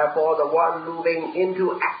 Therefore, the one moving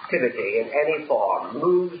into activity in any form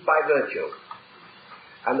moves by virtue,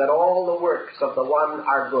 and that all the works of the one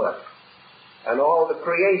are good, and all the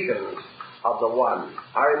creations of the one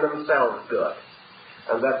are in themselves good,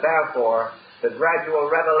 and that therefore the gradual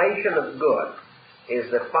revelation of good is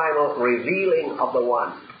the final revealing of the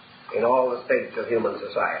one in all the states of human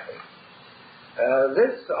society.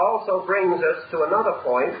 This also brings us to another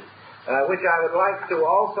point, which I would like to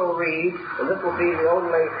also read, and this will be the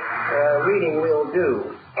only reading we'll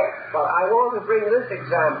do. But I want to bring this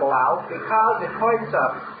example out because it points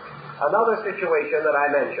up another situation that I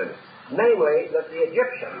mentioned, namely that the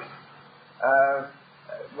Egyptians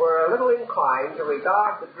were a little inclined to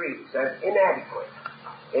regard the Greeks as inadequate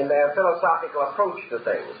in their philosophical approach to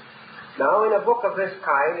things. Now, in a book of this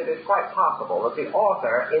kind, it is quite possible that the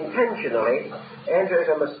author intentionally enters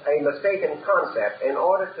a mistaken concept in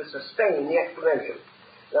order to sustain the explanation.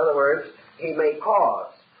 In other words, he may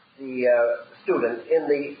cause the student in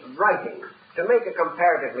the writing to make a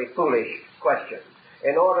comparatively foolish question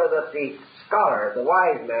in order that the scholar, the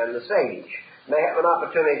wise man, the sage, may have an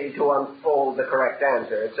opportunity to unfold the correct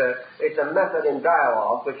answer. It's a method in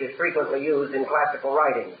dialogue which is frequently used in classical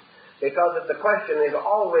writings, because if the question is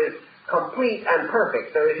always complete and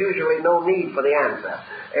perfect, there is usually no need for the answer.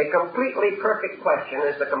 A completely perfect question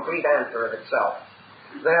is the complete answer of itself.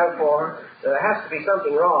 Therefore, there has to be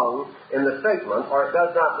something wrong in the statement, or it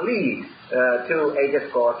does not lead to a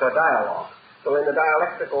discourse or dialogue. So in the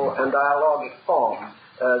dialectical and dialogic form,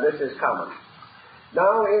 this is common.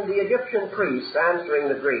 Now, in the Egyptian priests answering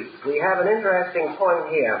the Greeks, we have an interesting point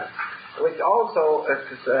here, which also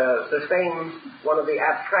sustains one of the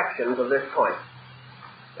abstractions of this point.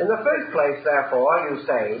 In the first place, therefore, you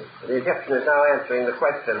say, the Egyptian is now answering the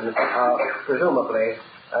question, presumably,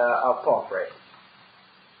 of porphyry.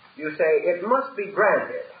 You say, it must be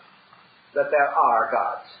granted that there are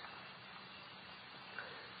gods.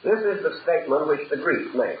 This is the statement which the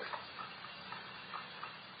Greek makes.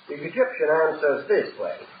 The Egyptian answers this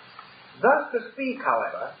way. Thus to speak,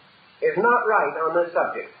 however, is not right on this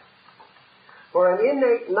subject. For an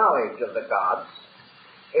innate knowledge of the gods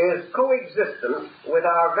is coexistent with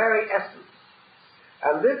our very essence,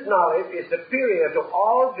 and this knowledge is superior to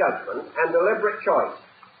all judgment and deliberate choice,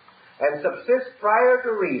 and subsists prior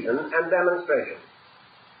to reason and demonstration.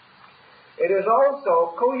 It is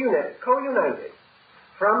also co-united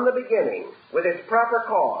from the beginning with its proper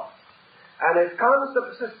cause, and is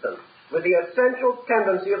consubsistent with the essential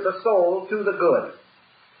tendency of the soul to the good.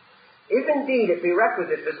 If indeed it be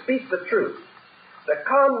requisite to speak the truth, the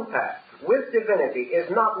contact with divinity is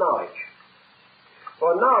not knowledge,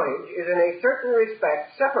 for knowledge is in a certain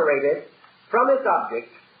respect separated from its object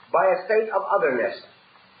by a state of otherness.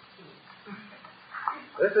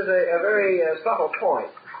 This is a very subtle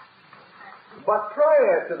point. But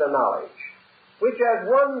prior to the knowledge, which as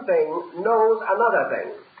one thing knows another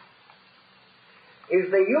thing,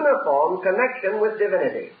 is the uniform connection with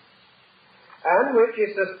divinity, and which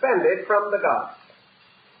is suspended from the gods,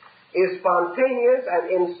 is spontaneous and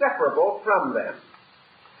inseparable from them.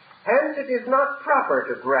 Hence it is not proper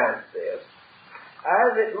to grant this,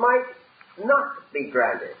 as it might not be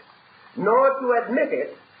granted, nor to admit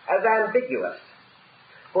it as ambiguous,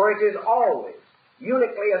 for it is always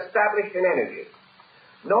uniquely established in energy,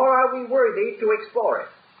 nor are we worthy to explore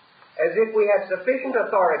it, as if we had sufficient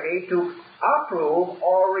authority to approve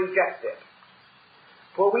or reject it.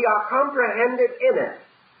 For we are comprehended in it,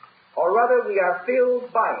 or rather we are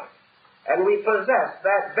filled by it, and we possess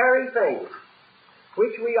that very thing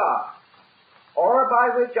which we are, or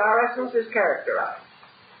by which our essence is characterized,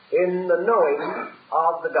 in the knowing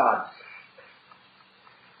of the gods.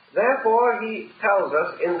 Therefore, he tells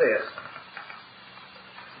us in this,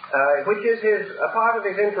 which is a part of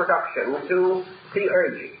his introduction to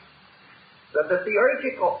theurgy, that the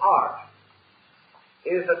theurgical art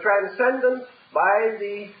is the transcendence by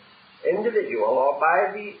the individual or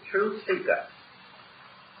by the truth seeker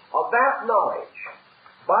of that knowledge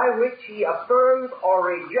by which he affirms or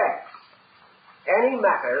rejects any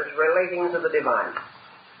matters relating to the divine.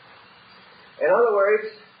 In other words,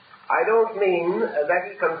 I don't mean that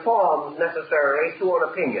he conforms necessarily to an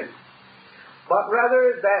opinion, but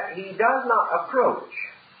rather that he does not approach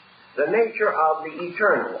the nature of the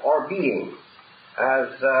eternal or being, as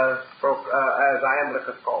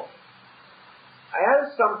Iamblichus calls it,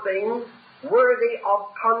 as something worthy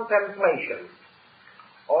of contemplation,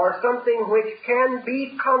 or something which can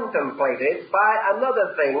be contemplated by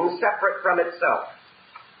another thing separate from itself.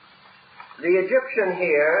 The Egyptian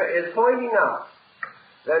here is pointing out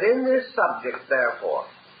that in this subject, therefore,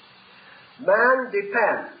 man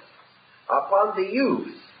depends upon the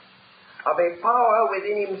use of a power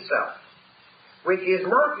within himself, which is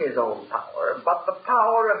not his own power, but the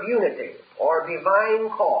power of unity or divine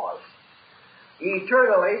cause,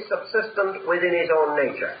 eternally subsistent within his own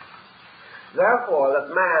nature. Therefore,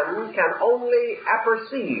 that man can only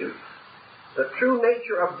apperceive the true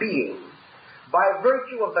nature of being by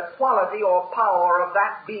virtue of the quality or power of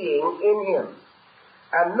that being in him,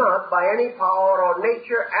 and not by any power or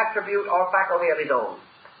nature, attribute, or faculty of his own.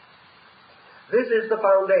 This is the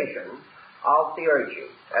foundation of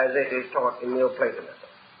theurgy, as it is taught in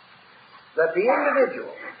Neoplatonism. That the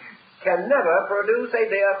individual can never produce a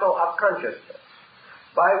vehicle of consciousness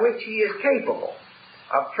by which he is capable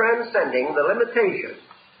of transcending the limitation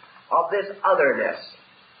of this otherness,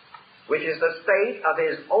 which is the state of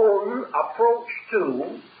his own approach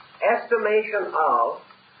to, estimation of,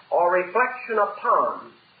 or reflection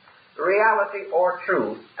upon reality or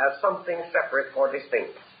truth as something separate or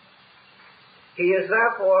distinct. He is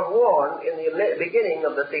therefore warned in the beginning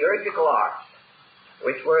of the theurgical arts,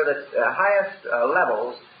 which were the highest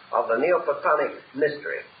levels of the Neoplatonic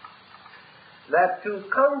mystery, that to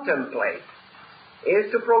contemplate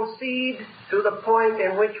is to proceed to the point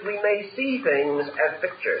in which we may see things as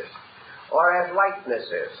pictures, or as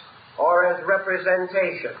likenesses, or as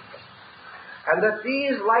representations, and that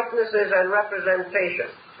these likenesses and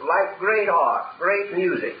representations, like great art, great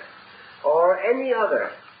music, or any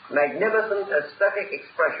other magnificent aesthetic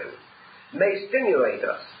expression, may stimulate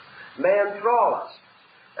us, may enthrall us,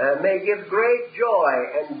 may give great joy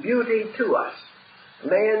and beauty to us,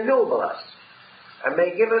 may ennoble us, and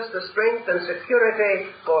may give us the strength and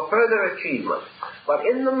security for further achievement. But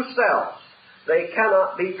in themselves, they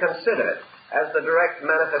cannot be considered as the direct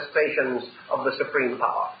manifestations of the supreme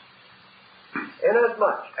power.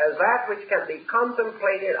 Inasmuch as that which can be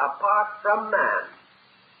contemplated apart from man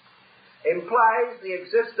implies the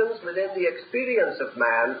existence within the experience of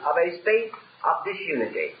man of a state of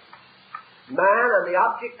disunity. Man and the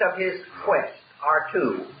object of his quest are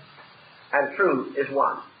two, and truth is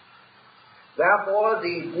one. Therefore,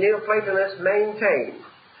 the Neoplatonists maintain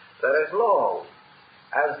that as long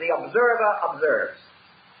as the observer observes,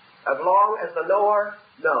 as long as the knower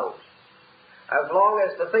knows, as long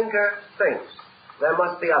as the thinker thinks, there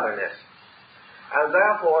must be otherness. And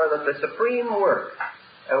therefore, that the supreme work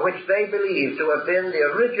which they believe to have been the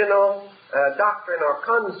original doctrine or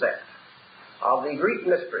concept of the Greek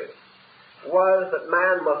mystery was that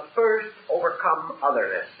man must first overcome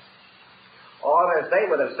otherness. Or, as they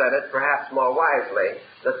would have said it, perhaps more wisely,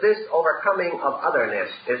 that this overcoming of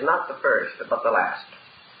otherness is not the first, but the last.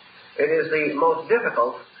 It is the most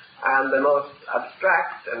difficult and the most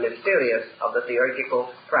abstract and mysterious of the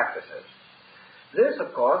theurgical practices. This,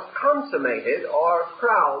 of course, consummated or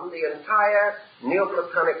crowned the entire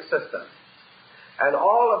Neoplatonic system. And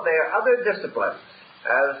all of their other disciplines,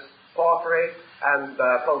 as Porphyry and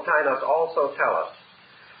Plotinus also tell us,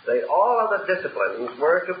 all other disciplines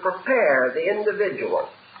were to prepare the individual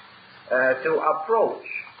to approach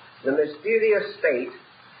the mysterious state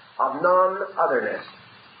of non-otherness.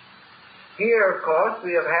 Here, of course,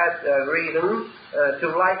 we have had reason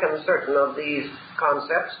to liken certain of these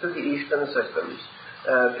concepts to the Eastern systems,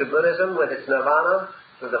 to Buddhism with its nirvana,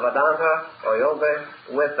 to the Vedanta or yoga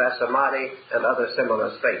with the samadhi and other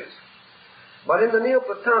similar states. But in the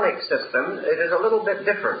Neoplatonic system, it is a little bit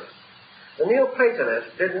different. The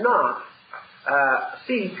Neoplatonists did not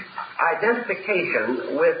seek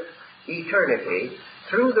identification with eternity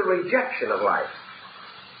through the rejection of life.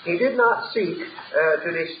 He did not seek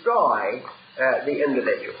to destroy the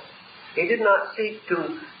individual. He did not seek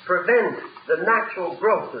to prevent the natural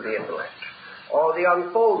growth of the intellect or the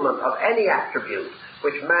unfoldment of any attribute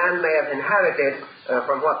which man may have inherited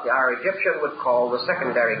from what our Egyptian would call the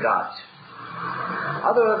secondary gods.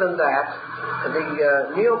 Other than that,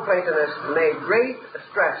 the Neoplatonists made great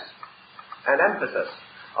stress and emphasis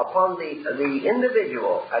upon the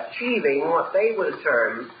individual achieving what they would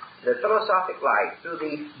term the philosophic life through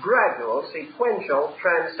the gradual, sequential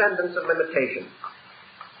transcendence of limitation.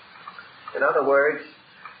 In other words,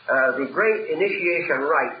 the great initiation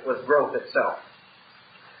rite was growth itself.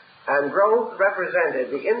 And growth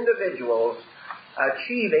represented the individual's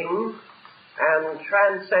achieving and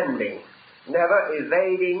transcending, never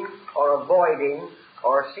evading or avoiding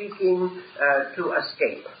or seeking to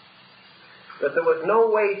escape. That there was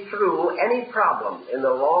no way through any problem in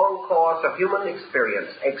the long course of human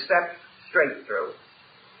experience except straight through.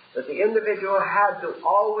 That the individual had to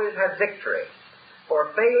always have victory.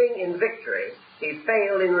 For failing in victory, he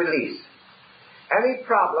failed in release. Any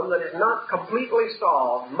problem that is not completely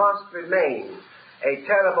solved must remain a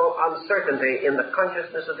terrible uncertainty in the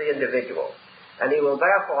consciousness of the individual, and he will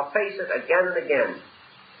therefore face it again and again.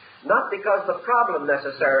 Not because the problem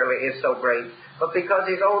necessarily is so great, but because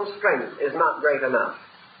his own strength is not great enough.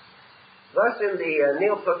 Thus, in the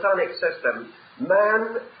Neoplatonic system,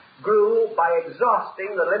 man grew by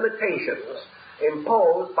exhausting the limitations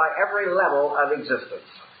imposed by every level of existence.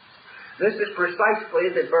 This is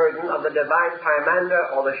precisely the burden of the divine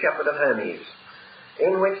Pymander or the shepherd of Hermes,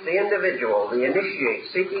 in which the individual, the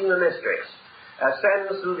initiate, seeking the mysteries,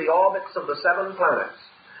 ascends through the orbits of the 7 planets,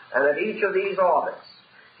 and at each of these orbits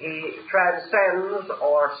he transcends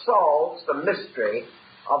or solves the mystery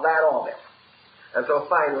of that orbit. And so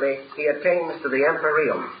finally he attains to the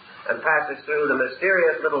empyrean and passes through the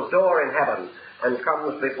mysterious little door in heaven and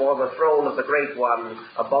comes before the throne of the Great One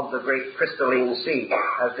above the great crystalline sea,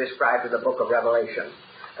 as described in the book of Revelation.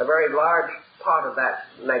 A very large part of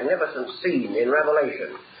that magnificent scene in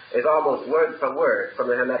Revelation is almost word for word from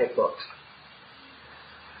the Hermetic books.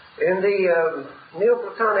 In the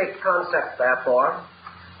Neoplatonic concept, therefore,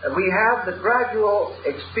 we have the gradual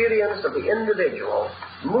experience of the individual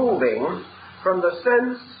moving from the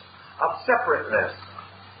sense of separateness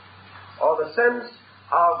or the sense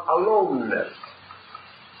of aloneness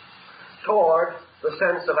toward the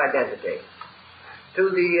sense of identity. To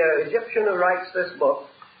the Egyptian who writes this book,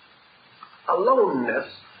 aloneness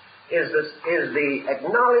is the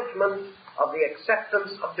acknowledgement of the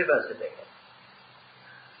acceptance of diversity.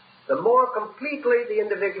 The more completely the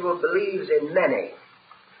individual believes in many,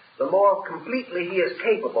 the more completely he is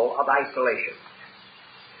capable of isolation.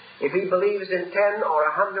 If he believes in 10 or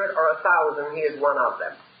 100 or 1,000, he is one of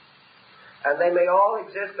them. And they may all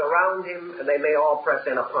exist around him, and they may all press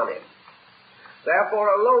in upon him. Therefore,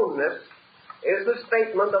 aloneness is the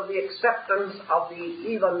statement of the acceptance of the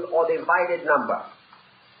even or divided number,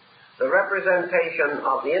 the representation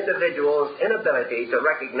of the individual's inability to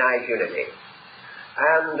recognize unity.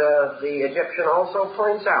 And the Egyptian also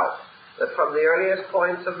points out that from the earliest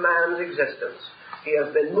points of man's existence, he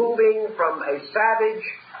has been moving from a savage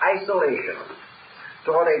isolation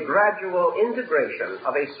toward a gradual integration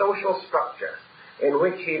of a social structure in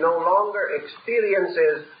which he no longer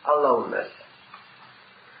experiences aloneness.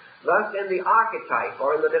 Thus, in the archetype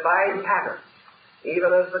or in the divine pattern,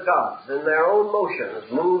 even as the gods in their own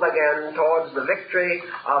motions move again towards the victory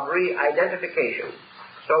of re-identification,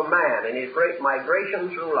 so man, in his great migration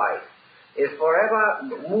through life, is forever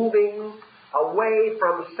moving away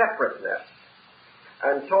from separateness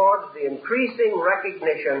and towards the increasing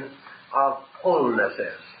recognition of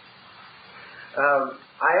wholenesses.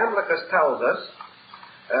 Iamblichus tells us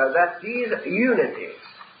that these unities,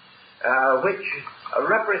 which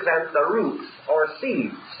represent the roots or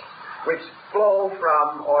seeds which flow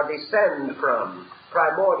from or descend from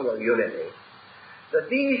primordial unity, that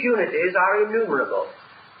these unities are innumerable,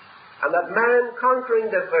 and that man conquering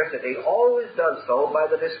diversity always does so by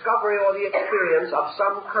the discovery or the experience of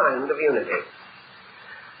some kind of unity.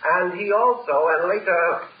 And he also, and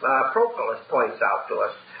later Proclus points out to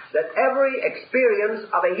us, that every experience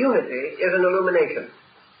of a unity is an illumination.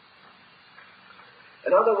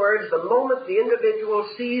 In other words, the moment the individual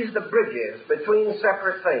sees the bridges between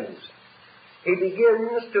separate things, he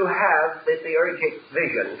begins to have the theurgic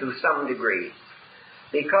vision to some degree.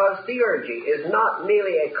 Because theurgy is not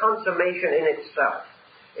merely a consummation in itself.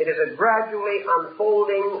 It is a gradually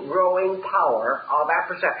unfolding, growing power of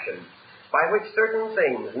apperception by which certain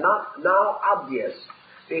things, not now obvious,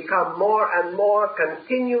 become more and more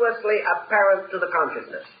continuously apparent to the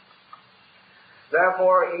consciousness.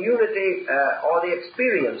 Therefore, unity or the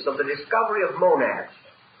experience of the discovery of monads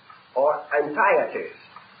or entieties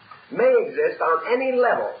may exist on any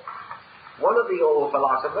level. One of the old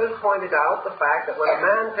philosophers pointed out the fact that when a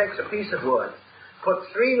man takes a piece of wood, puts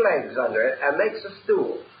 3 legs under it, and makes a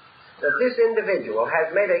stool, that this individual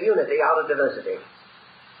has made a unity out of diversity.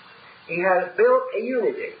 He has built a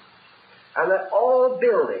unity, and that all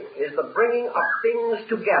building is the bringing of things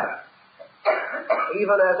together,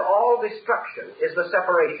 even as all destruction is the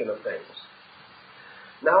separation of things.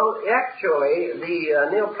 Now, actually, the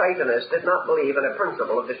Neoplatonists did not believe in a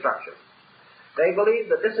principle of destruction. They believed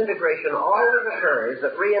that disintegration always occurs,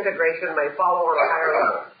 that reintegration may follow on a higher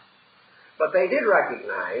level. But they did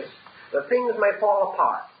recognize that things may fall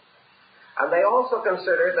apart. And they also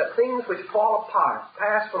considered that things which fall apart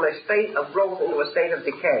pass from a state of growth into a state of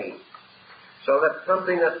decay. So that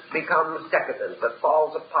something that becomes decadent, that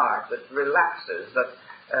falls apart, that relapses, that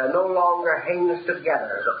no longer hangs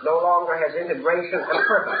together, that no longer has integration and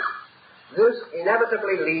purpose, this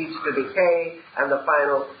inevitably leads to decay and the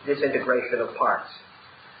final disintegration of parts.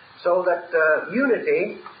 So that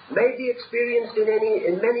unity may be experienced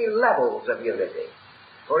in many levels of unity.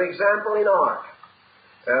 For example, in art,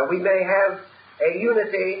 we may have a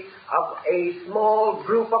unity of a small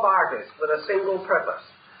group of artists with a single purpose,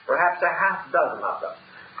 perhaps a half dozen of them,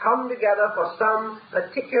 come together for some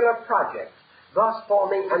particular project, thus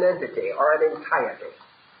forming an entity or an entirety.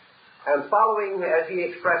 And following, as he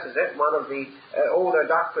expresses it, one of the older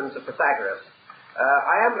doctrines of Pythagoras,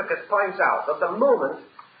 Iamblichus points out that the moment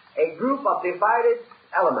a group of divided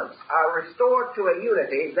elements are restored to a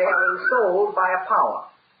unity, they are ensouled by a power.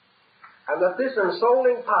 And that this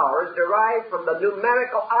ensouling power is derived from the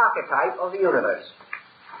numerical archetype of the universe.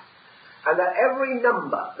 And that every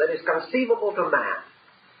number that is conceivable to man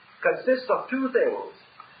consists of two things,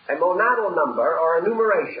 a monadal number or a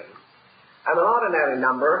numeration, and an ordinary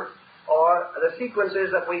number or the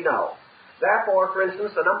sequences that we know. Therefore, for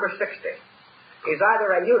instance, the number 60 is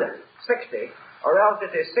either a unit, 60, or else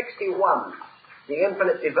it is 61, the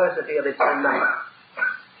infinite diversity of its own number.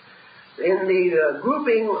 In the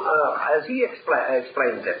grouping, as he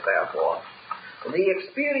explains it, therefore, the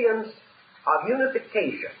experience of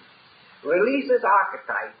unification releases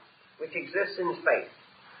archetype which exists in space.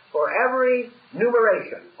 For every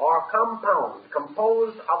numeration or compound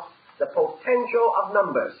composed of the potential of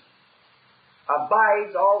numbers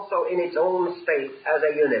abides also in its own state as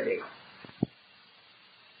a unity.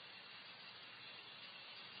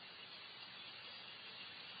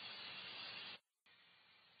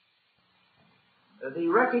 The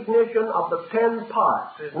recognition of the 10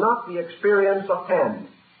 parts is not the experience of 10.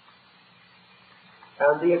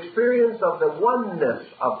 And the experience of the oneness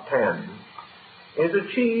of 10 is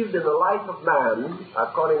achieved in the life of man,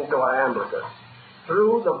 according to Iamblichus,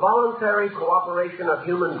 through the voluntary cooperation of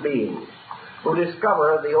human beings who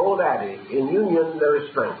discover the old adage, in union there is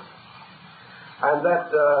strength. And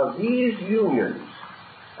that these unions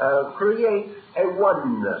create a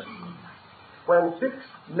oneness. When 6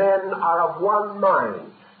 men are of one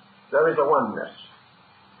mind, there is a oneness.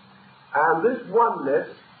 And this oneness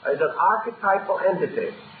is an archetypal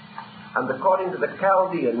entity. And according to the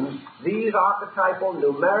Chaldeans, these archetypal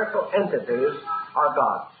numerical entities are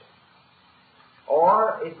gods.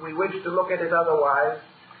 Or, if we wish to look at it otherwise,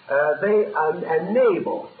 they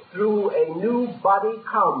enable, through a new body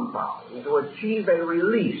compound, to achieve a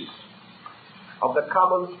release of the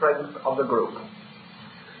common strength of the group.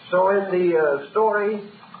 So in the story,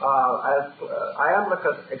 as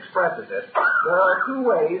Iamblichus expresses it, there are 2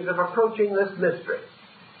 ways of approaching this mystery.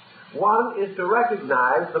 One is to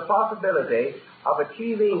recognize the possibility of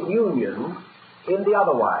achieving union in the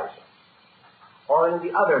otherwise, or in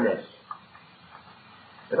the otherness.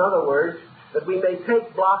 In other words, that we may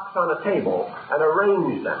take blocks on a table and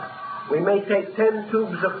arrange them. We may take 10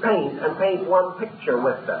 tubes of paint and paint one picture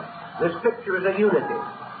with them. This picture is a unity.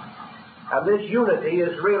 And this unity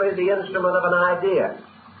is really the instrument of an idea.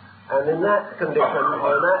 And in that condition,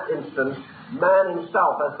 or in that instance, man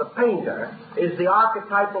himself, as the painter, is the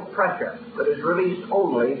archetypal pressure that is released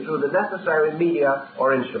only through the necessary media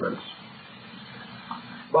or instruments.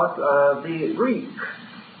 But the Greek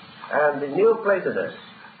and the Neoplatonists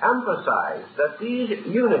emphasize that these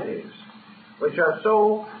unities, which are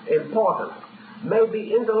so important, may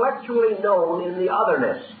be intellectually known in the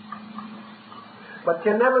otherness, but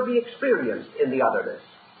can never be experienced in the otherness.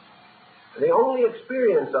 The only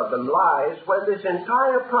experience of them lies when this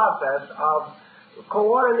entire process of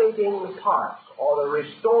coordinating parts, or the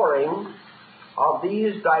restoring of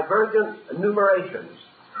these divergent numerations,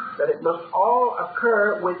 that it must all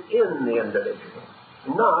occur within the individual,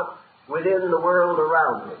 not within the world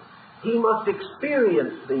around him. He must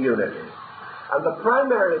experience the unity. And the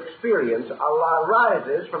primary experience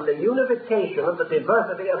arises from the unification of the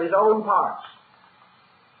diversity of his own parts.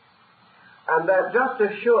 And that just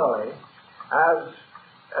as surely as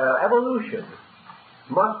evolution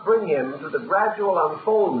must bring him to the gradual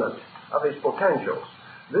unfoldment of his potentials,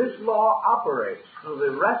 this law operates through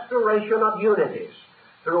the restoration of unities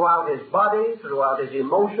throughout his body, throughout his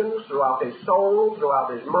emotions, throughout his soul,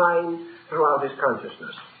 throughout his mind, throughout his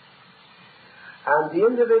consciousness. And the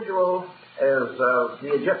individual, as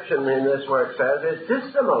the Egyptian in this work says, is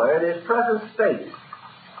dissimilar in his present state,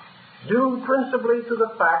 due principally to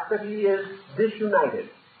the fact that he is disunited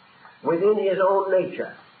within his own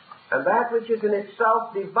nature, And that which is in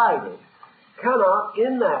itself divided cannot,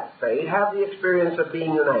 in that state, have the experience of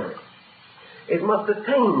being united. It must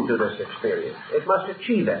attain to this experience. It must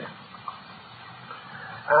achieve it.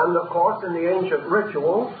 And, of course, in the ancient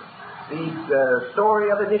ritual, the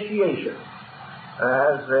story of initiation,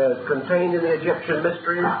 as contained in the Egyptian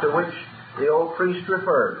mysteries to which the old priest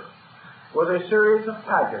refers, was a series of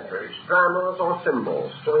pageantries, dramas, or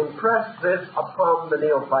symbols to impress this upon the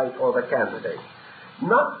neophyte or the candidate,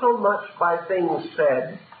 not so much by things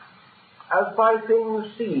said as by things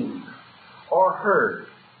seen or heard,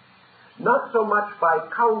 not so much by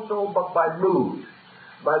counsel but by mood,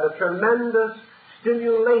 by the tremendous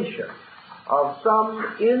stimulation of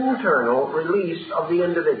some internal release of the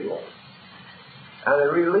individual, and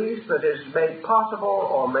a release that is made possible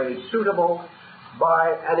or made suitable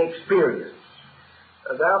by an experience.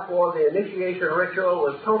 Therefore, the initiation ritual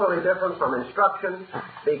was totally different from instruction,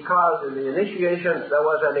 because in the initiation there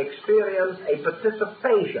was an experience, a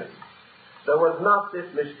participation. There was not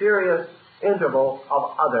this mysterious interval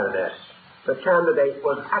of otherness. The candidate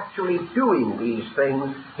was actually doing these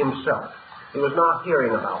things himself. He was not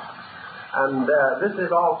hearing about them. And this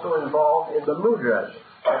is also involved in the mudras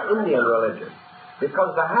of Indian religion,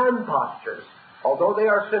 because the hand postures, although they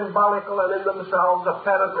are symbolical and in themselves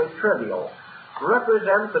apparently trivial,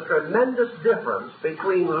 represent the tremendous difference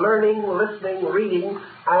between learning, listening, reading,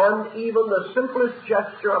 and even the simplest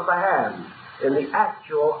gesture of the hand in the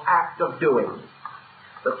actual act of doing.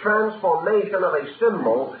 The transformation of a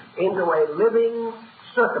symbol into a living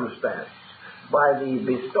circumstance by the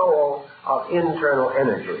bestowal of internal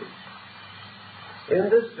energy. In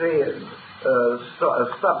this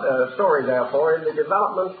story, therefore, in the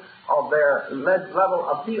development of their level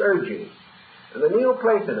of theurgy, the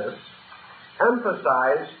Neoplatonists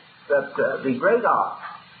emphasized that the great art,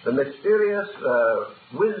 the mysterious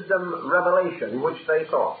wisdom revelation which they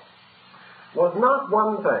sought, was not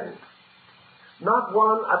one thing, not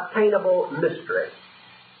one attainable mystery,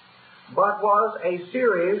 but was a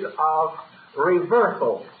series of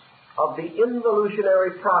reversals of the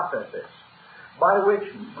involutionary processes by which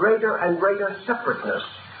greater and greater separateness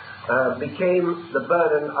became the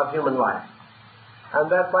burden of human life.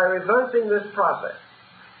 And that by reversing this process,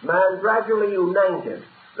 man gradually united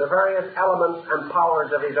the various elements and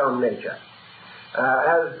powers of his own nature.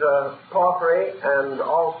 As Porphyry and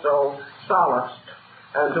also Sallust,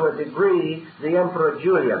 and to a degree the Emperor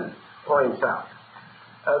Julian points out,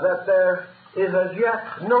 that there is as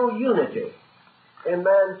yet no unity in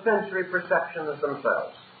man's sensory perceptions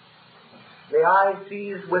themselves. The eye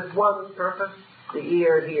sees with one purpose, the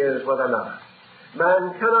ear hears with another.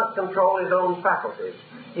 Man cannot control his own faculties.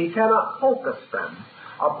 He cannot focus them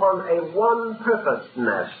upon a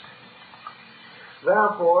one-purposedness.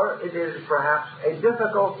 Therefore, it is perhaps a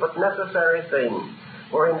difficult but necessary thing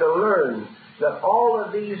for him to learn that all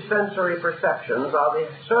of these sensory perceptions are the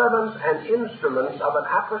servants and instruments of an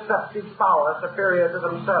apperceptive power superior to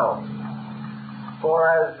themselves. For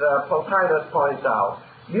as Plotinus points out,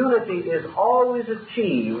 unity is always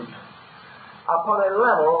achieved upon a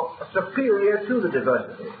level superior to the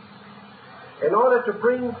diversity. In order to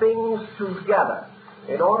bring things together,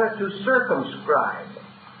 in order to circumscribe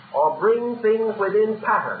or bring things within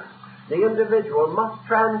pattern, the individual must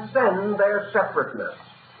transcend their separateness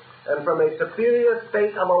and from a superior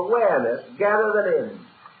state of awareness gather them in.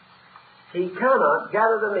 He cannot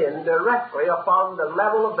gather them in directly upon the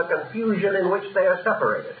level of the confusion in which they are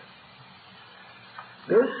separated.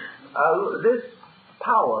 This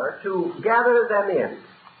power to gather them in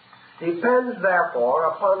depends, therefore,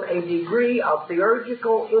 upon a degree of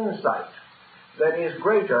theurgical insight that is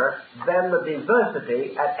greater than the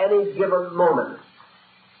diversity at any given moment.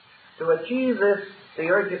 To achieve this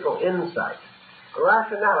theurgical insight,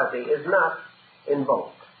 rationality is not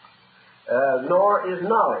invoked, nor is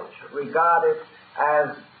knowledge regarded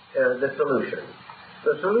as the solution.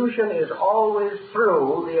 The solution is always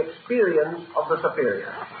through the experience of the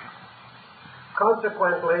superior.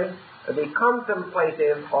 Consequently, the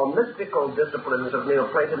contemplative or mystical disciplines of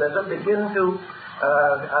Neoplatonism begin to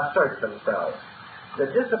assert themselves. The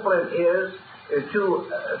discipline is to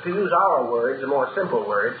use our words, more simple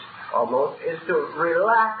words almost, is to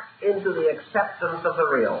relax into the acceptance of the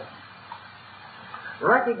real,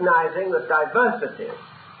 recognizing that diversity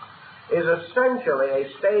is essentially a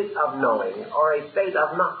state of knowing or a state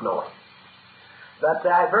of not knowing. That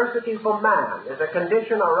diversity for man is a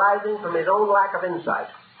condition arising from his own lack of insight.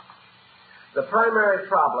 The primary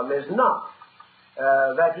problem is not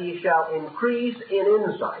that he shall increase in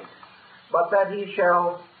insight, but that he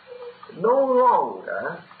shall no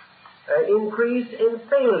longer increase in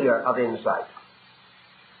failure of insight.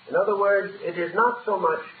 In other words, it is not so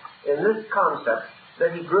much in this concept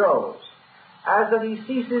that he grows, as that he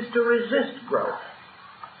ceases to resist growth.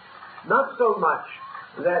 Not so much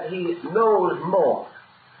that he knows more,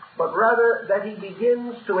 but rather that he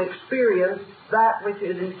begins to experience that which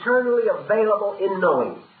is eternally available in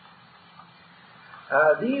knowing.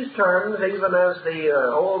 These terms, even as the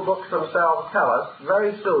old books themselves tell us,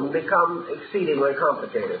 very soon become exceedingly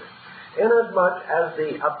complicated, inasmuch as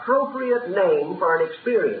the appropriate name for an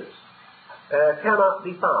experience cannot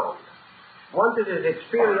be found. Once it is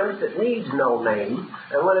experienced, it needs no name,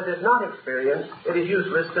 and when it is not experienced, it is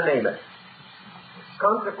useless to name it.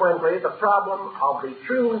 Consequently, the problem of the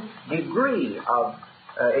true degree of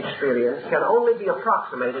experience can only be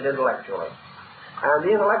approximated intellectually. And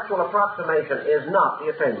the intellectual approximation is not the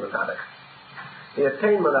attainment of it. The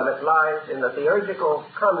attainment of it lies in the theurgical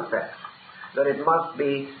concept that it must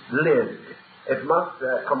be lived. It must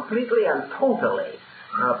completely and totally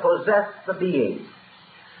possess the being.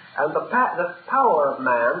 And the power of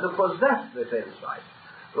man to possess this insight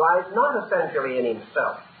lies not essentially in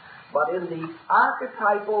himself, but in the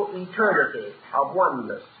archetypal eternity of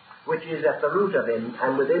oneness, which is at the root of him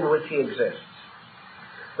and within which he exists.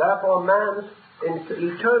 Therefore, man's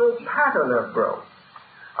eternal pattern of growth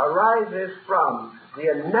arises from the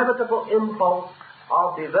inevitable impulse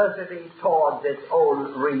of diversity towards its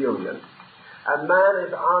own reunion. And man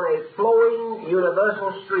is on a flowing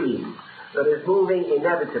universal stream that is moving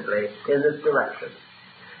inevitably in this direction.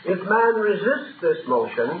 If man resists this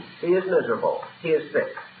motion, he is miserable, he is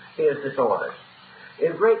sick, he is disordered.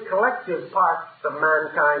 If great collective parts of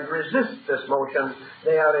mankind resist this motion,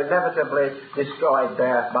 they are inevitably destroyed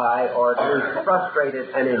thereby, or at least frustrated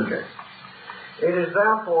and injured. It is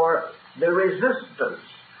therefore the resistance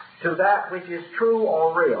to that which is true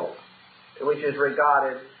or real, which is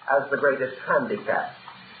regarded as the greatest handicap.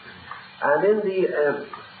 And in the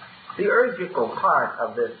theurgical part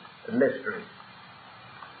of this mystery,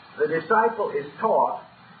 the disciple is taught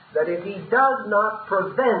that if he does not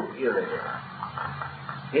prevent unity,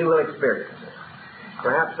 he will experience it.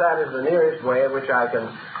 Perhaps that is the nearest way in which I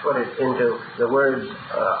can put it into the words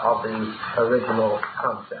of the original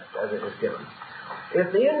concept as it is given.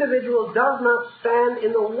 If the individual does not stand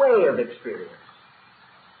in the way of experience,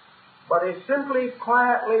 but is simply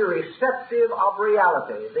quietly receptive of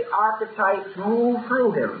reality, the archetypes move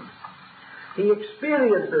through him. He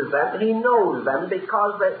experiences them, he knows them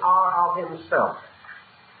because they are of himself.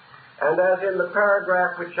 And as in the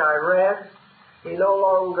paragraph which I read, he no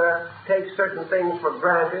longer takes certain things for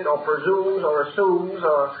granted, or presumes, or assumes,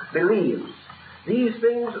 or believes. These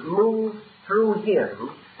things move through him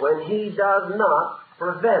when he does not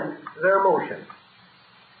prevent their motion.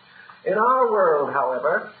 In our world,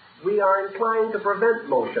 however, we are inclined to prevent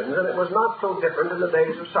motions, and it was not so different in the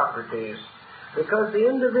days of Socrates, because the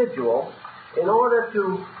individual, in order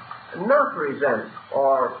to not resent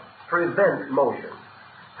or prevent motion,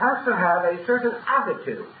 has to have a certain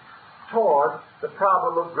attitude toward the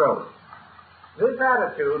problem of growth. This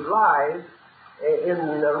attitude lies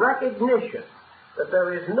in the recognition that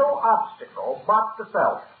there is no obstacle but the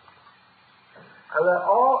self, and that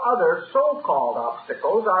all other so-called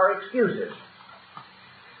obstacles are excuses.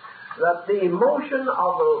 That the motion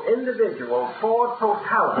of the individual toward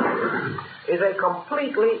totality is a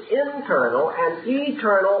completely internal and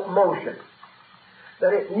eternal motion.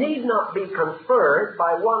 That it need not be conferred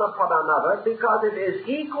by one upon another, because it is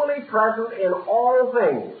equally present in all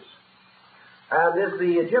things. And as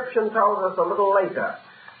the Egyptian tells us a little later,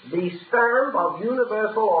 the stamp of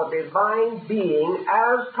universal or divine being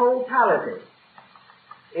as totality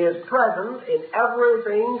is present in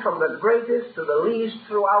everything from the greatest to the least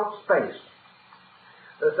throughout space.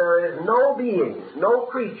 That there is no being, no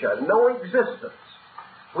creature, no existence,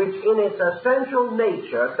 which in its essential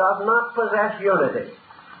nature does not possess unity,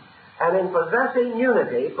 and in possessing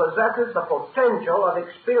unity possesses the potential of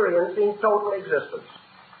experiencing total existence.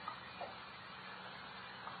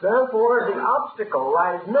 Therefore, the obstacle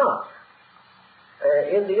lies not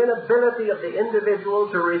in the inability of the individual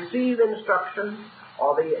to receive instruction,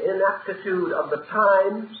 or the inaptitude of the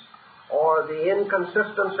times, or the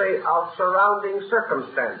inconsistency of surrounding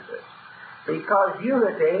circumstances, because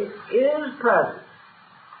unity is present,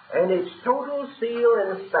 and its total seal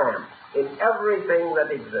and stamp in everything that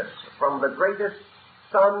exists, from the greatest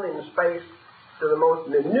sun in space to the most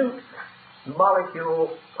minute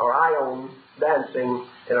molecule or ion dancing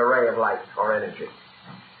in a ray of light or energy.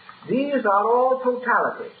 These are all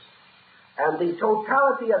totalities, and the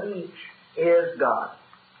totality of each is God.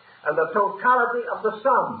 And the totality of the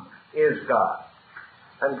sum is God.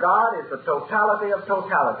 And God is the totality of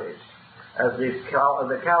totalities, as the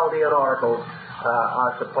Chaldean oracles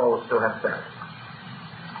are supposed to have said.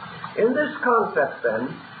 In this concept, then,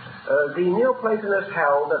 the Neoplatonists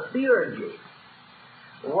held that theurgy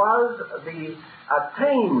was the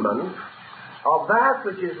attainment of that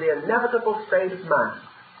which is the inevitable state of man,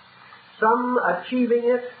 some achieving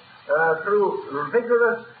it through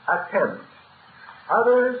vigorous attempt,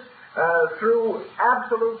 others through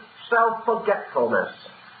absolute self-forgetfulness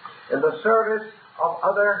in the service of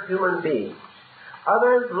other human beings,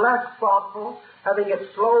 others less thoughtful, having it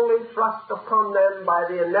slowly thrust upon them by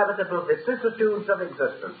the inevitable vicissitudes of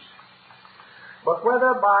existence. But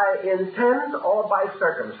whether by intent or by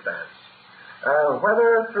circumstance,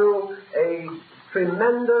 whether through a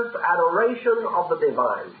tremendous adoration of the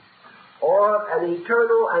divine, or an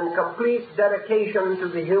eternal and complete dedication to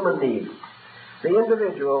the human need, the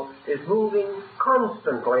individual is moving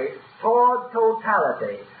constantly toward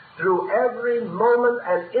totality through every moment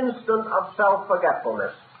and instant of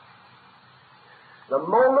self-forgetfulness. The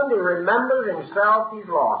moment he remembers himself, he's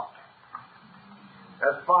lost,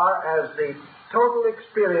 as far as the total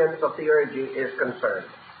experience of theurgy is concerned.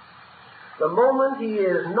 The moment he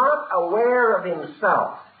is not aware of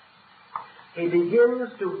himself, he begins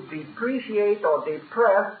to depreciate or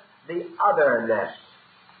depress the otherness,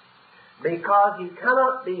 because he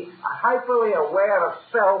cannot be hyperly aware of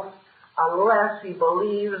self unless he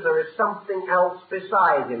believes there is something else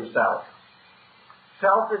besides himself.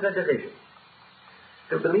 Self is a division.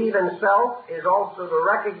 To believe in self is also to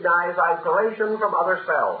recognize isolation from other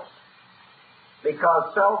selves,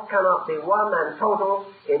 because self cannot be one and total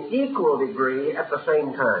in equal degree at the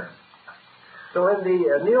same time. So in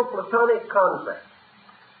the Neoplatonic concept,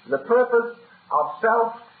 the purpose of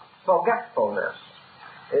self-forgetfulness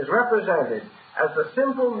is represented as the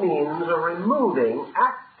simple means of removing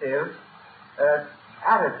active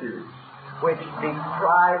attitudes which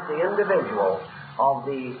deprive the individual of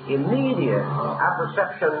the immediate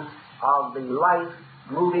apperception of the life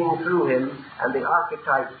moving through him and the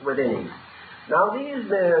archetypes within him. Now, these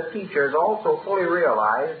teachers also fully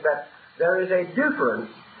realize that there is a difference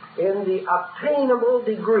in the obtainable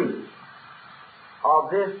degree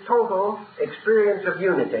of this total experience of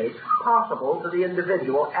unity possible to the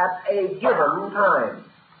individual at a given time.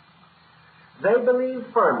 They believe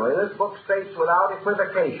firmly, this book states without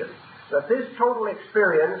equivocation, that this total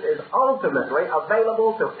experience is ultimately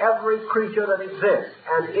available to every creature that exists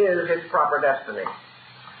and is its proper destiny.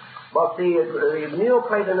 But the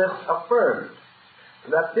Neoplatonists affirmed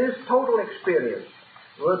that this total experience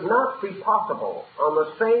would not be possible on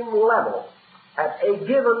the same level at a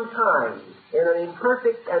given time in an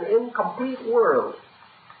imperfect and incomplete world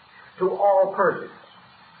to all persons.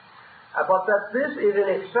 But that this is in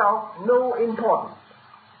itself no importance,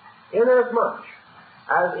 inasmuch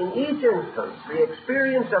as in each instance the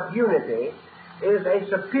experience of unity is a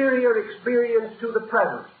superior experience to the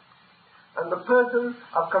present, and the person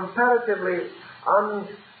of comparatively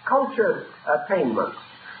uncultured attainments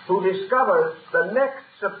who discovers the next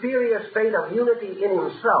superior state of unity in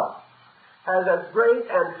himself has as great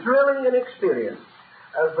and thrilling an experience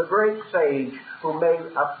as the great sage who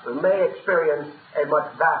may experience a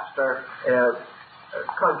much vaster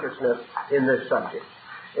consciousness in this subject.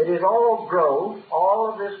 It is all growth. All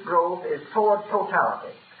of this growth is toward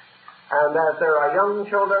totality. And as there are young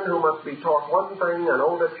children who must be taught one thing and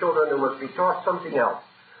older children who must be taught something else,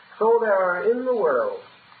 so there are in the world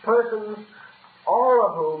persons, all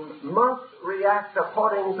of whom must react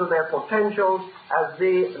according to their potentials as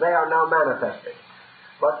they are now manifested.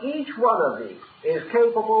 But each one of these is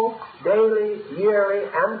capable daily, yearly,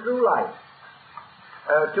 and through life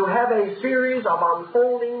to have a series of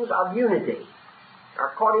unfoldings of unity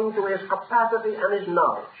according to his capacity and his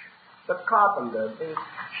knowledge. The carpenter, the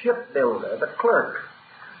shipbuilder, the clerk,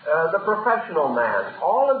 the professional man,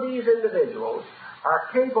 all of these individuals are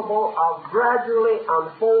capable of gradually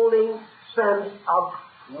unfolding sense of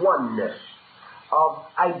oneness, of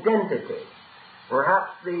identity.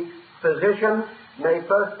 Perhaps the physician may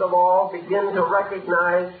first of all begin to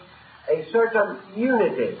recognize a certain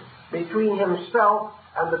unity between himself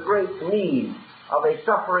and the great need of a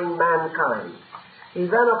suffering mankind. He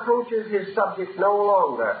then approaches his subject no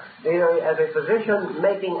longer as a physician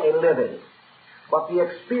making a living, but the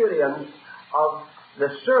experience of the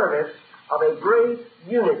service of a great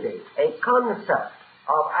unity, a concept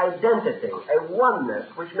of identity, a oneness,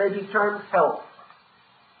 which may be termed health,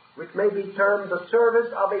 which may be termed the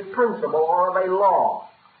service of a principle or of a law.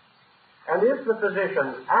 And if the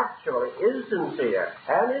physician actually is sincere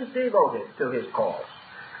and is devoted to his cause,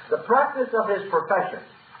 the practice of his profession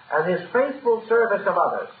and his faithful service of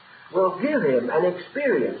others will give him an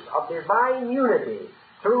experience of divine unity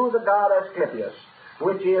through the God Asclepius,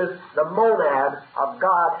 which is the monad of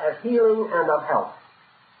God as healing and of health.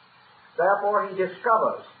 Therefore, he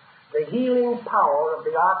discovers the healing power of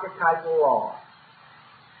the archetypal law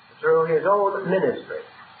through his own ministry.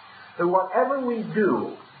 Through whatever we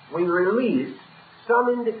do, we release some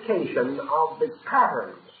indication of the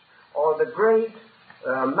patterns or the great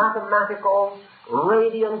mathematical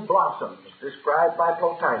radiant blossoms described by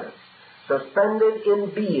Plotinus, suspended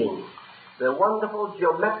in being, the wonderful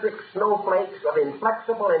geometric snowflakes of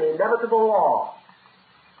inflexible and inevitable law,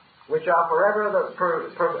 which are forever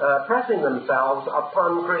pressing themselves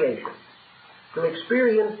upon creation. To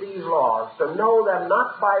experience these laws, to know them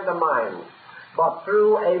not by the mind, but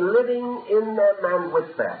through a living in them and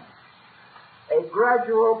with them, a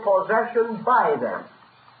gradual possession by them,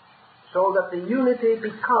 so that the unity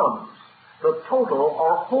becomes the total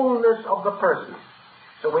or wholeness of the person.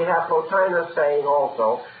 So we have Plotinus saying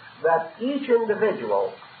also that each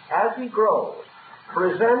individual, as he grows,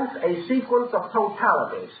 presents a sequence of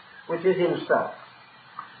totalities, which is himself.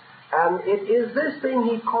 And it is this thing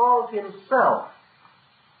he calls himself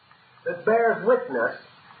that bears witness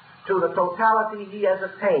to the totality he has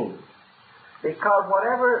attained. Because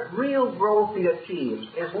whatever real growth he achieves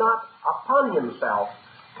is not upon himself,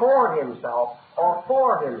 toward himself, or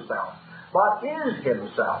for himself, but is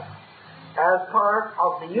himself, as part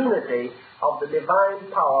of the unity of the divine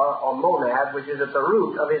power or monad which is at the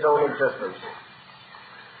root of his own existence.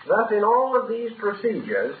 Thus, in all of these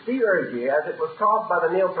procedures, theurgy, as it was taught by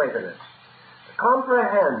the Neoplatonists,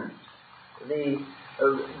 comprehends the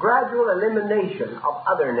gradual elimination of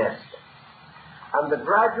otherness and the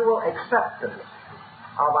gradual acceptance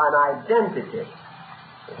of an identity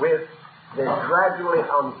with this gradually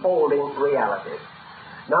unfolding reality.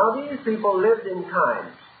 Now, these people lived in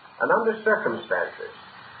times and under circumstances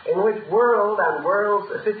in which world and world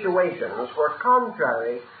situations were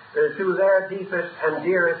contrary to their deepest and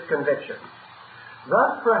dearest convictions.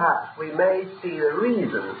 Thus, perhaps, we may see the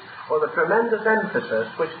reason for the tremendous emphasis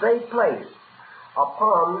which they placed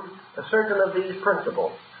upon certain of these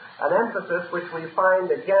principles, an emphasis which we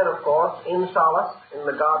find again, of course, in Sallust, in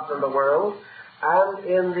the gods of the world, and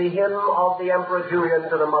in the hymn of the Emperor Julian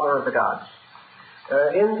to the Mother of the Gods.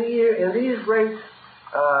 In these great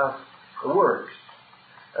works,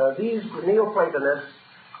 these Neoplatonists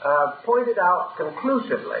pointed out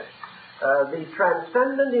conclusively the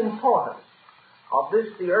transcendent importance of this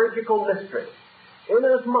theurgical mystery,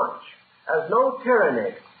 inasmuch as no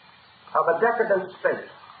tyranny of a decadent state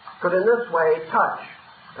could in this way touch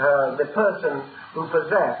the person who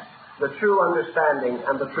possessed the true understanding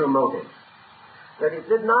and the true motive. That it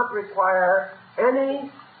did not require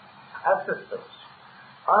any assistance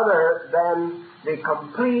other than the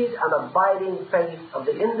complete and abiding faith of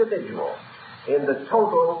the individual in the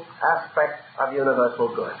total aspect of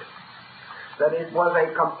universal good. That it was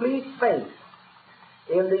a complete faith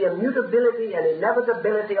in the immutability and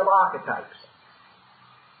inevitability of archetypes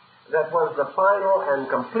that was the final and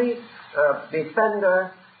complete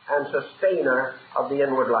defender and sustainer of the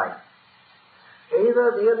inward life.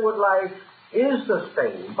 Either the inward life is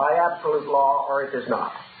sustained by absolute law or it is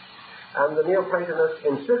not. And the Neoplatonists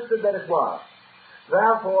insisted that it was.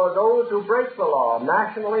 Therefore, those who break the law,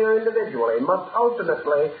 nationally or individually, must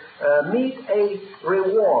ultimately meet a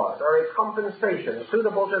reward or a compensation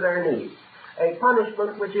suitable to their needs, a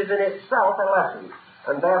punishment which is in itself a lesson,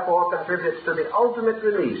 and therefore contributes to the ultimate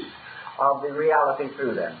release of the reality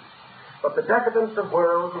through them. But the decadence of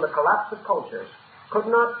worlds and the collapse of cultures could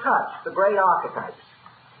not touch the great archetypes,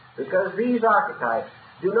 because these archetypes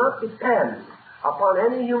do not depend upon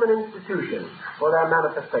any human institution for their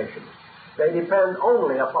manifestation. They depend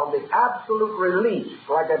only upon the absolute release,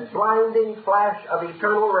 like a blinding flash of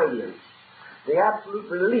eternal radiance, the absolute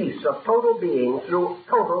release of total being through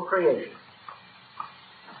total creation.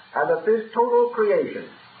 And that this total creation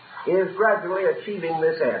is gradually achieving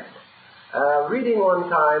this end. Reading one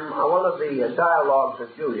time one of the dialogues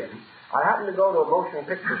of Julian, I happened to go to a motion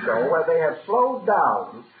picture show where they have slowed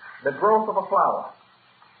down the growth of a flower.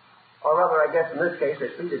 Or rather, I guess in this case, they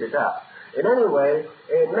speeded it up. In any way,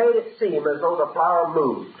 it made it seem as though the flower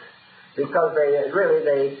moved, because they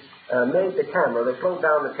made the camera, they slowed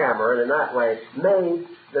down the camera, and in that way made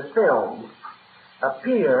the film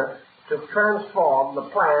appear to transform the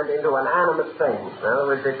plant into an animate thing. In other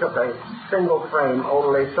words, they took a single frame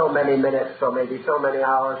only so many minutes or maybe so many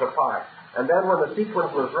hours apart. And then when the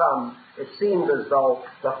sequence was run, it seemed as though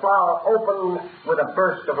the flower opened with a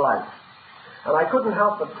burst of light. And I couldn't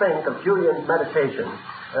help but think of Julian's meditation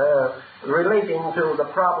relating to the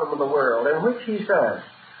problem of the world, in which he says,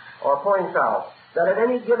 or points out, that at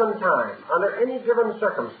any given time, under any given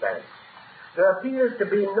circumstance, there appears to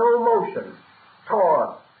be no motion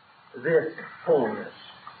toward this wholeness.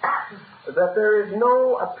 that there is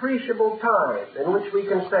no appreciable time in which we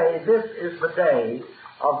can say this is the day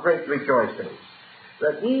of great rejoicing.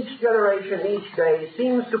 That each generation, each day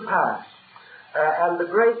seems to pass, and the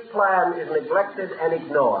great plan is neglected and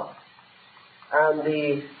ignored, and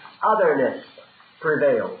the otherness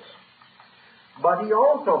prevails. But he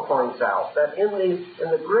also points out that in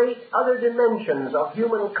the great other dimensions of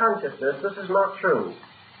human consciousness, this is not true.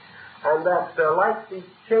 And that like the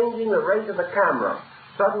changing the rate of the camera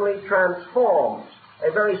suddenly transforms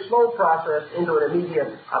a very slow process into an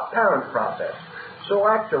immediate apparent process. So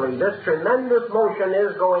actually this tremendous motion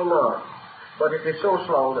is going on, but it is so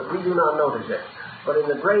slow that we do not notice it. But in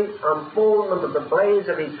the great unfoldment of the blaze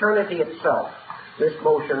of eternity itself, this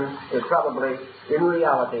motion is probably, in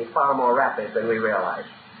reality, far more rapid than we realize.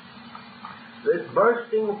 This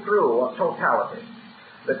bursting through of totality,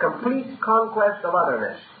 the complete conquest of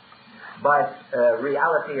otherness by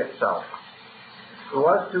reality itself,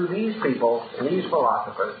 was to these people, these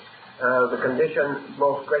philosophers, the condition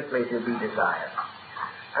most greatly to be desired.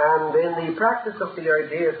 And in the practice of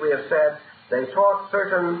theurgy, as we have said, they taught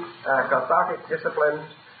certain cathartic disciplines,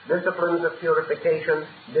 disciplines of purification,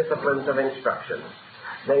 disciplines of instruction.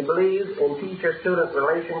 They believed in teacher-student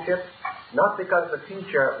relationships, not because the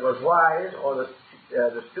teacher was wise or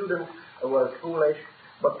the student was foolish,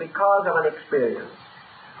 but because of an experience.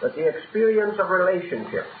 That the experience of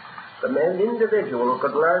relationship, the individual who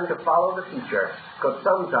could learn to follow the teacher, could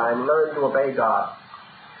sometime learn to obey God.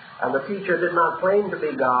 And the teacher did not claim to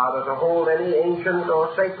be God or to hold any ancient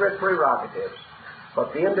or sacred prerogatives.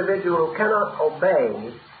 But the individual who cannot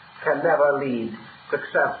obey can never lead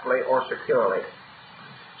successfully or securely.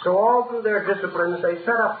 So all through their disciplines they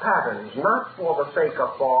set up patterns, not for the sake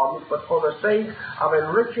of forms, but for the sake of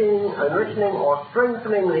enriching or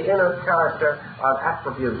strengthening the inner character and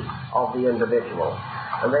attributes of the individual.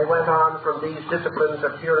 And they went on from these disciplines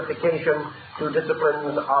of purification to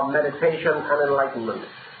disciplines of meditation and enlightenment,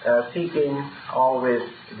 seeking always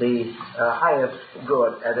the highest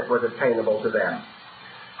good as it was attainable to them.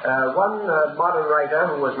 One modern writer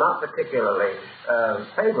who was not particularly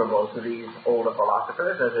favorable to these older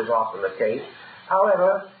philosophers, as is often the case,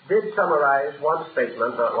 however, did summarize one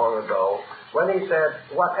statement not long ago when he said,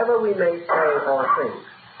 whatever we may say or think,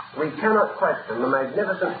 we cannot question the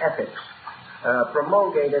magnificent ethics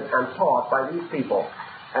promulgated and taught by these people,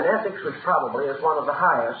 an ethics which probably is one of the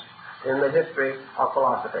highest in the history of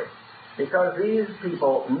philosophy, because these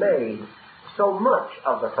people made so much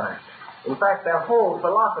of the fact. In fact, their whole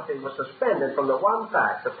philosophy was suspended from the one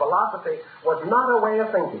fact that philosophy was not a way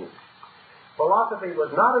of thinking. Philosophy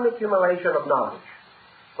was not an accumulation of knowledge.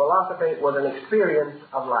 Philosophy was an experience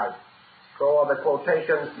of life. So the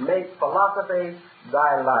quotation, make philosophy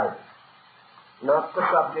thy life. Not the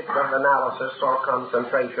subject of analysis or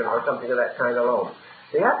concentration or something of that kind alone.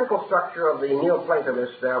 The ethical structure of the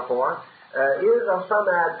Neoplatonists, therefore, is of some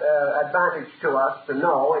advantage to us to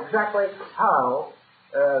know exactly how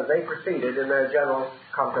they proceeded in their general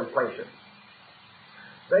contemplation.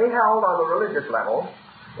 They held on the religious level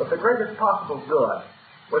that the greatest possible good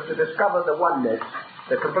was to discover the oneness,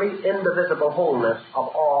 the complete indivisible wholeness of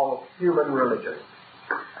all human religions.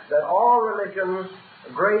 That all religions,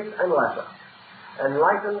 great and lesser,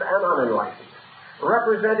 enlightened and unenlightened,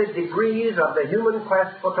 represented degrees of the human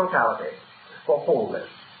quest for totality, for wholeness,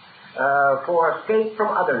 for escape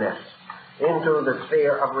from otherness into the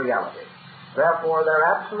sphere of reality. Therefore, their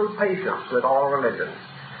absolute patience with all religions,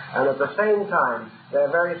 and at the same time,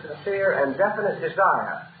 their very sincere and definite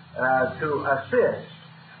desire to assist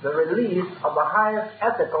the release of the highest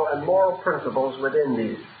ethical and moral principles within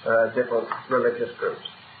these different religious groups.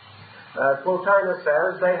 Plotinus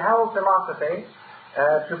says they held philosophy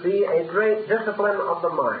to be a great discipline of the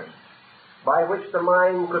mind, by which the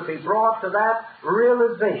mind could be brought to that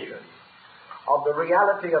realization of the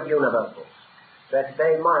reality of universals, that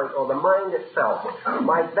they might, or the mind itself,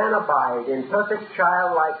 might then abide in perfect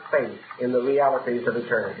childlike faith in the realities of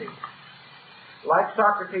eternity. Like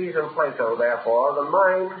Socrates and Plato, therefore, the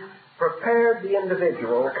mind prepared the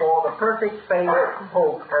individual for the perfect faith,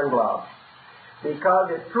 hope, and love,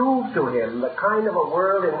 because it proved to him the kind of a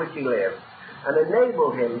world in which he lived, and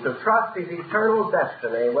enabled him to trust his eternal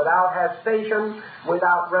destiny without hesitation,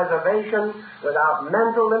 without reservation, without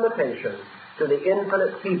mental limitation, to the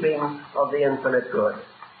infinite keeping of the infinite good.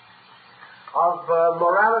 Of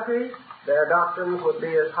morality, their doctrines would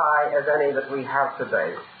be as high as any that we have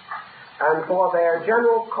today. And for their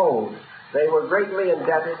general code, they were greatly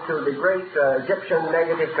indebted to the great Egyptian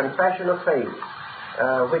negative confession of faith,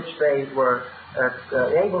 which they were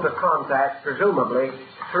able to contact, presumably,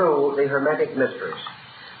 through the Hermetic mysteries.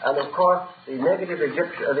 And of course, the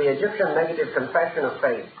Egyptian negative confession of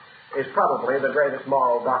faith is probably the greatest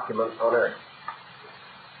moral document on earth.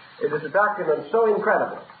 It is a document so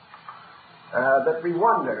incredible that we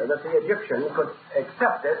wonder that the Egyptian could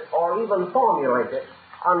accept it or even formulate it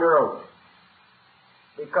under oath,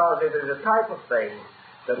 because it is a type of thing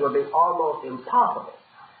that would be almost impossible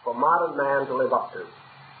for modern man to live up to.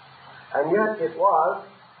 And yet it was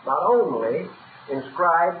not only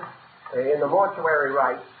inscribed in the mortuary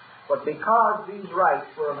rites, but because these rites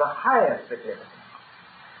were of the highest significance,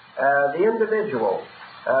 the individual,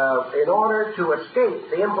 in order to escape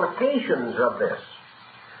the implications of this,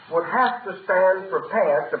 would have to stand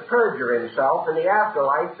prepared to perjure himself in the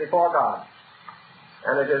afterlife before God.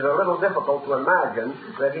 And it is a little difficult to imagine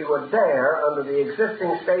that he would dare, under the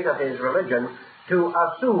existing state of his religion, to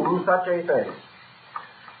assume such a thing.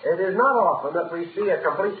 It is not often that we see a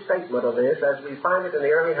complete statement of this as we find it in the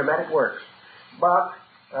early Hermetic works, but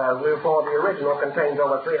for the original contains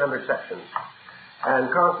over 300 sections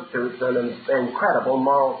and constitutes an incredible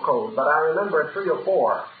moral code. But I remember 3 or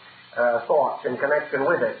 4 thoughts in connection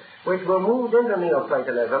with it, which were moved into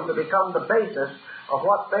Neoplatonism to become the basis of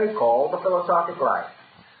what they call the philosophic life.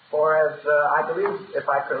 For as I believe, if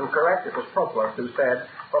I can correct, it was Proclus who said,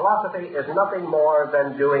 philosophy is nothing more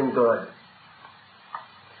than doing good.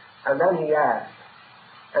 And then he adds,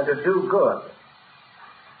 and to do good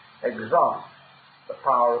exhausts the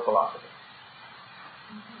power of philosophy.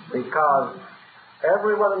 Because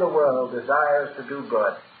everyone in the world desires to do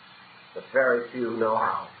good, but very few know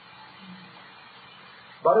how.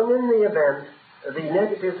 But in the event, the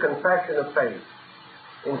negative confession of faith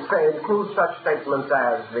includes such statements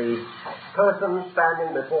as the person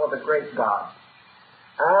standing before the great God,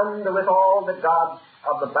 and with all the gods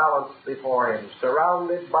of the balance before him,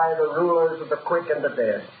 surrounded by the rulers of the quick and the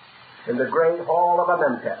dead, in the great hall of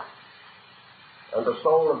Amenhotep, and the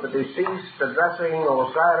soul of the deceased addressing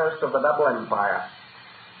Osiris of the double empire,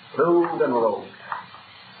 plumed and robed.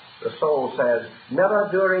 The soul says, never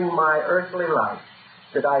during my earthly life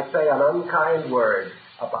did I say an unkind word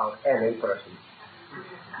about any person.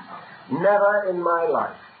 Never in my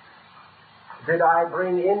life did I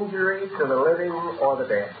bring injury to the living or the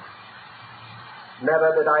dead.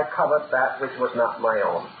 Never did I covet that which was not my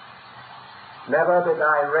own. Never did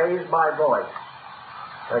I raise my voice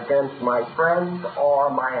against my friend or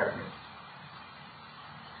my enemy.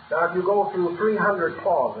 Now, if you go through 300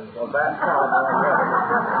 clauses of that kind,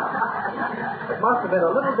 it must have been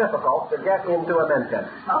a little difficult to get into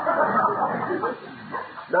Amenhotep.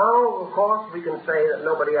 Now, of course, we can say that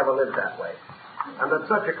nobody ever lived that way, and that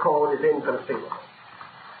such a code is inconceivable.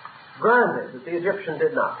 Granted that the Egyptian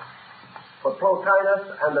did not, but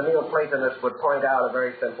Plotinus and the Neoplatonists would point out a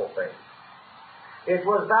very simple thing. It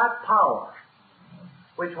was that power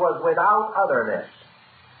which was without otherness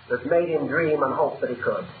that made him dream and hope that he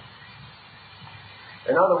could.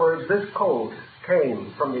 In other words, this code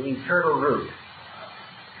came from the eternal root.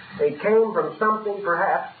 It came from something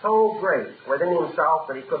perhaps so great within himself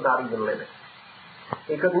that he could not even live it.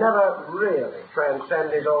 He could never really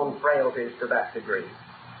transcend his own frailties to that degree.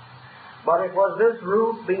 But it was this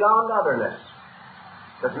root beyond otherness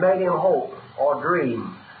that made him hope or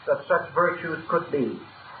dream that such virtues could be,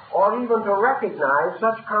 or even to recognize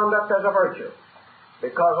such conduct as a virtue,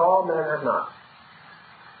 because all men have not.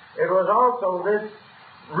 It was also this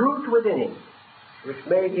root within him which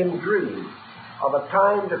made him dream of a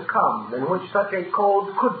time to come in which such a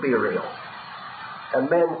code could be real, and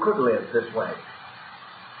men could live this way.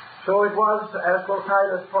 So it was, as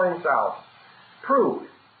Plotinus points out, proved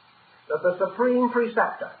that the supreme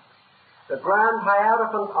preceptor, the grand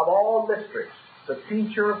hierophant of all mysteries, the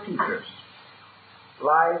teacher of teachers,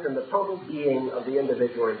 lies in the total being of the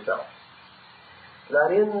individual himself.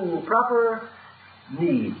 That in proper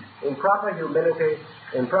need, in proper humility,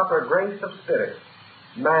 in proper grace of spirit,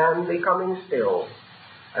 man becoming still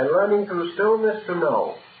and learning through stillness to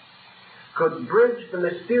know, could bridge the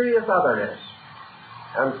mysterious otherness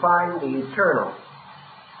and find the eternal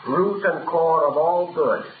root and core of all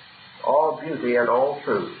good, all beauty, and all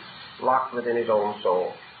truth locked within his own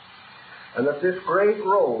soul. And that this great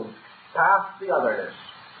road past the otherness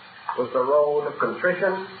was the road of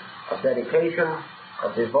contrition, of dedication,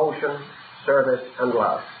 of devotion, service, and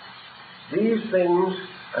love. These things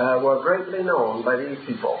were greatly known by these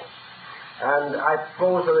people. And I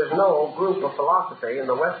suppose there is no group of philosophy in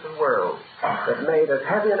the Western world that made as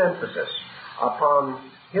heavy an emphasis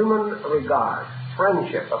upon human regard,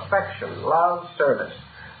 friendship, affection, love, service,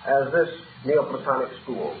 as this Neoplatonic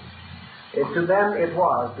school. To them it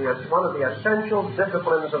was one of the essential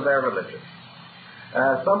disciplines of their religion.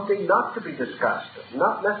 Something not to be discussed,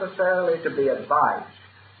 not necessarily to be advised,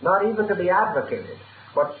 not even to be advocated,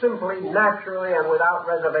 but simply, naturally, and without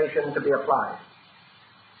reservation to be applied.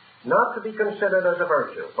 Not to be considered as a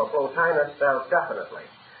virtue, for Plotinus says definitely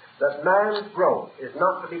that man's growth is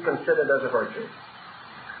not to be considered as a virtue,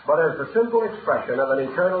 but as the simple expression of an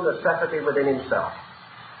eternal necessity within himself.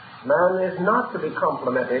 Man is not to be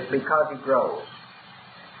complimented because he grows,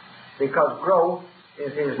 because growth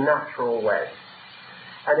is his natural way.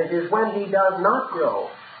 And it is when he does not grow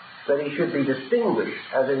that he should be distinguished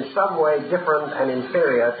as in some way different and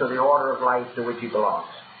inferior to the order of life to which he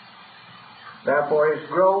belongs. Therefore, his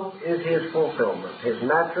growth is his fulfillment, his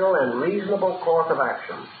natural and reasonable course of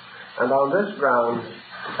action. And on this ground,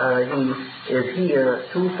 he is here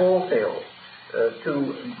to fulfill,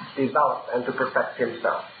 to develop and to perfect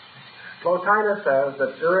himself. Plotinus says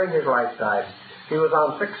that during his lifetime, he was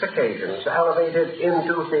on 6 occasions elevated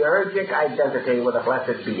into theurgic identity with a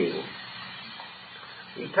blessed being.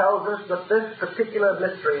 He tells us that this particular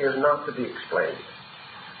mystery is not to be explained,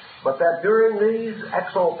 but that during these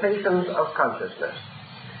exaltations of consciousness,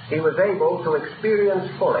 he was able to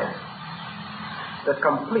experience fully the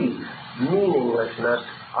complete meaninglessness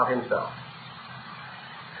of himself.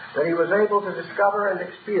 That he was able to discover and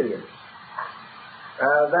experience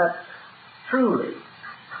that truly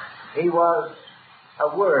he was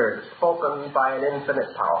a word spoken by an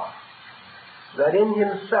infinite power. That in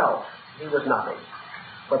himself he was nothing,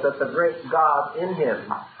 but that the great God in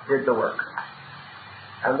him did the work.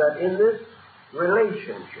 And that in this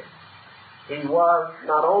relationship he was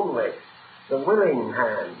not only the willing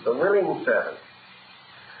hand, the willing servant,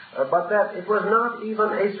 but that it was not even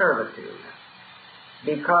a servitude,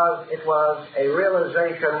 because it was a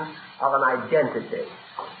realization of an identity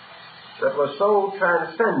that was so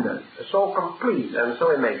transcendent, so complete, and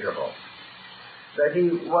so immeasurable, that he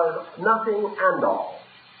was nothing and all,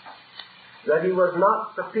 that he was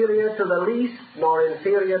not superior to the least nor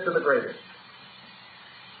inferior to the greatest,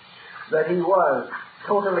 that he was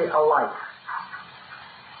totally alike,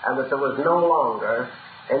 and that there was no longer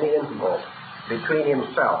any interval between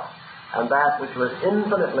himself and that which was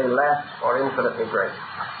infinitely less or infinitely great.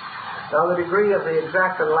 Now, the degree of the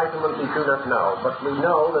exact enlightenment we do not know, but we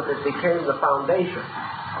know that it became the foundation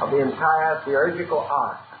of the entire theurgical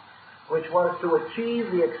art, which was to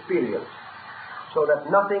achieve the experience so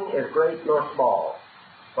that nothing is great nor small,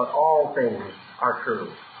 but all things are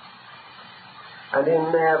true. And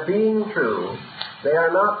in their being true, they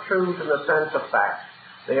are not truth in the sense of fact.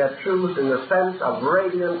 They are truth in the sense of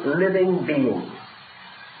radiant, living being.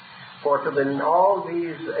 For to all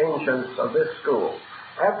these ancients of this school,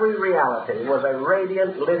 every reality was a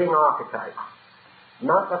radiant, living archetype,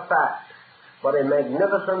 not a fact, but a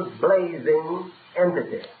magnificent, blazing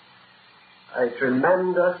entity, a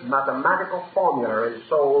tremendous mathematical formula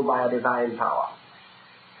ensouled by a divine power.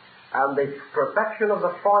 And the perfection of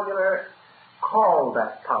the formula called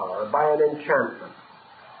that power by an enchantment.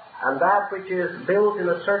 And that which is built in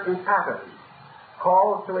a certain pattern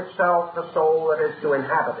calls to itself the soul that is to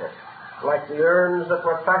inhabit it, like the urns that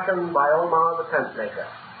were fashioned by Omar the tent maker,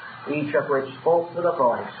 each of which spoke with a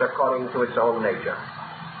voice according to its own nature.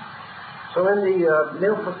 So in the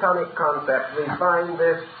Neoplatonic concept, we find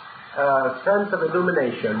this sense of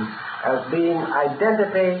illumination as being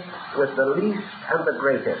identity with the least and the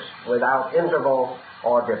greatest, without interval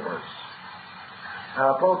or difference.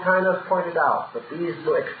 Plotinus pointed out that these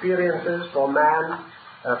experiences for man,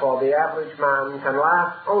 for the average man, can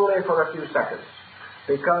last only for a few seconds,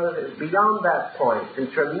 because beyond that point, the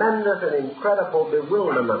tremendous and incredible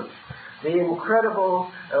bewilderment, the incredible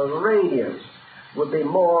radiance would be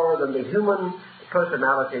more than the human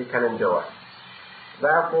personality can endure.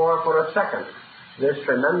 Therefore, for a second, this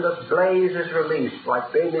tremendous blaze is released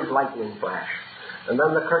like baby's lightning flash, and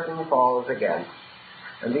then the curtain falls again,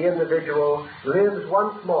 and the individual lives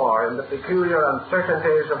once more in the peculiar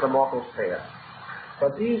uncertainties of the mortal sphere.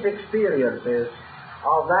 But these experiences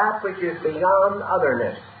of that which is beyond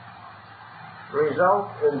otherness result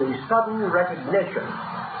in the sudden recognition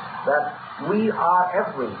that we are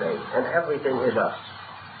everything and everything is us.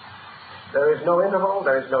 There is no interval,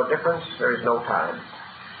 there is no difference, there is no time.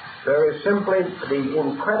 There is simply the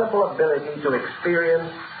incredible ability to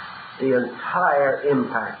experience the entire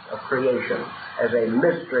impact of creation as a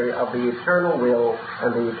mystery of the eternal will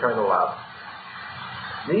and the eternal love.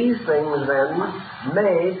 These things then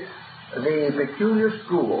made the peculiar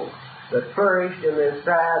school that flourished in this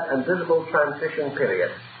sad and visible transition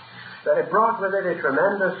period, that it brought with it a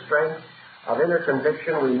tremendous strength of inner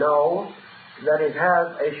conviction. We know that it has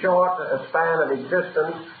a short span of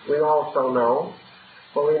existence, we also know,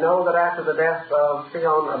 for we know that after the death of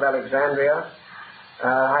Theon of Alexandria,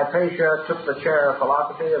 Hypatia took the chair of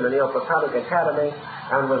philosophy in the Neoplatonic Academy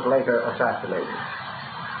and was later assassinated.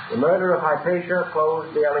 The murder of Hypatia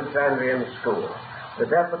closed the Alexandrian school. The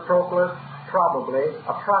death of Proclus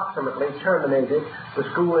approximately terminated the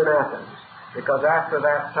school in Athens, because after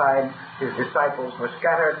that time his disciples were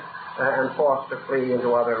scattered and forced to flee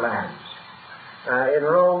into other lands. In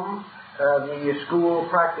Rome, the school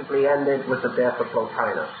practically ended with the death of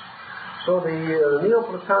Plotinus. So the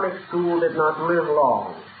Neoplatonic school did not live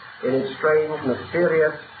long in its strange,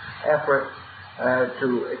 mysterious effort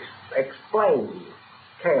to explain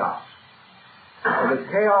chaos. The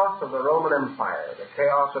chaos of the Roman Empire, the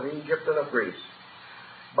chaos of Egypt and of Greece,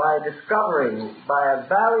 by discovering, by a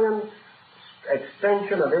valiant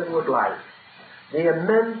extension of inward life, the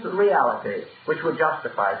immense reality which would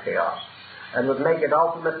justify chaos and would make it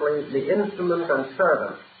ultimately the instrument and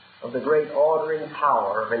servant of the great ordering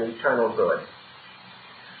power of an eternal good.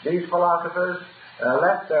 These philosophers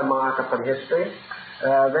left their mark upon history.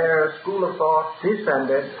 Their school of thought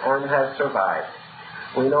descended and has survived.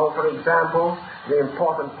 We know, for example, the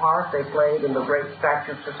important part they played in the great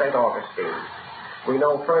statutes of St. Augustine. We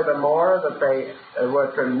know furthermore that they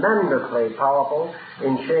were tremendously powerful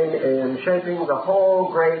in shaping the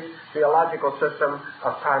whole great theological system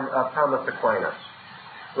of Thomas Aquinas.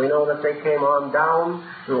 We know that they came on down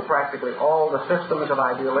through practically all the systems of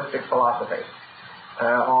idealistic philosophy,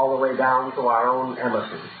 all the way down to our own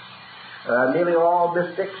Emerson. Nearly all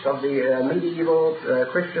mystics of the medieval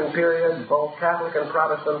Christian period, both Catholic and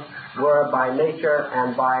Protestant, were by nature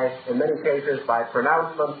and in many cases by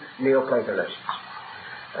pronouncement, Neoplatonists.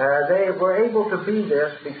 They were able to be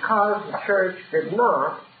this because the Church did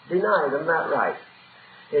not deny them that right.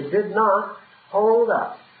 It did not hold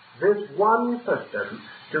up this one system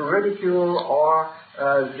to ridicule or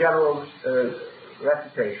general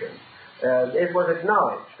refutation. It was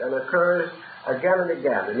acknowledged and occurs again and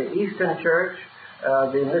again. In the Eastern Church,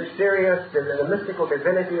 the mystical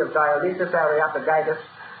divinity of Dionysius Areopagitus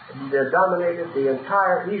dominated the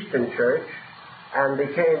entire Eastern Church and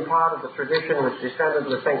became part of the tradition which descended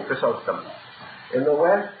with St. Chrysostom. In the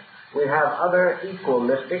West, we have other equal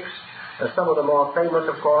mystics, some of the more famous,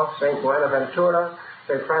 of course, St. Bonaventura,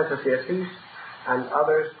 St. Francis de Assisi, and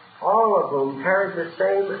others, all of whom carried the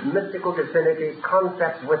same mystical divinity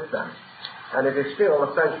concept with them, and it is still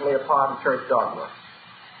essentially a part of church dogma.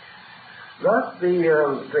 Thus, the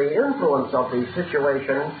influence of the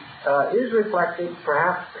situation is reflected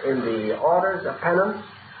perhaps in the orders of penance,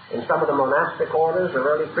 in some of the monastic orders of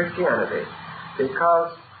early Christianity,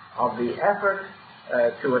 because of the effort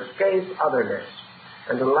to escape otherness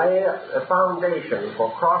and to lay a foundation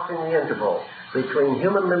for crossing the interval between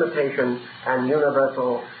human limitation and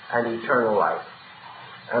universal and eternal life.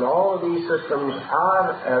 And all of these systems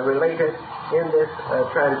are related in this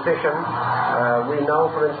transition. We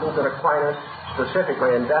know, for instance, that Aquinas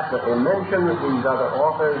specifically and definitely mentions these other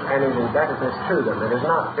authors and his indebtedness to them. It is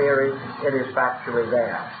not theory, it is factually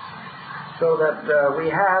there. So that we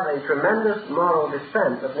have a tremendous moral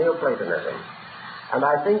descent of Neoplatonism. And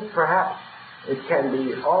I think perhaps it can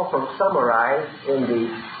be also summarized in the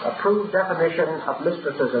approved definition of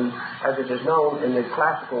mysticism as it is known in the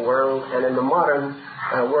classical world and in the modern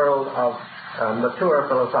world of mature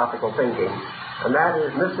philosophical thinking. And that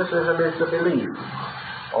is, mysticism is the belief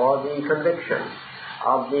or the conviction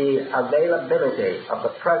of the availability of the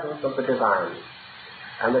presence of the divine,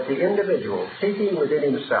 and that the individual, seeking within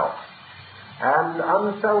himself and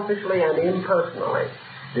unselfishly and impersonally,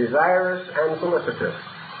 desirous and solicitous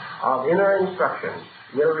of inner instruction,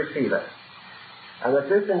 will receive it. And that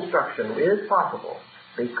this instruction is possible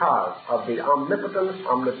because of the omnipotence,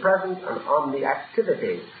 omnipresence, and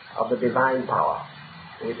omniactivity of the divine power.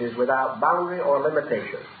 It is without boundary or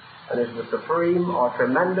limitation, and is the supreme or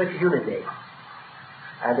tremendous unity,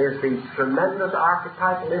 and is the tremendous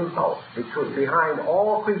archetypal impulse behind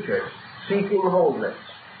all creatures seeking wholeness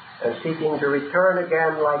and seeking to return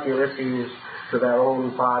again, like Ulysses, to their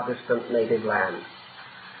own far distant native land.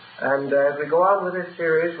 And as we go on with this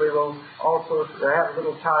series, we will also have a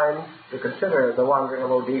little time to consider the wandering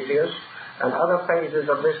of Odysseus and other phases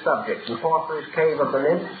of this subject, in Porphyry's Cave of the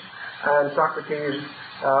Nymphs and Socrates,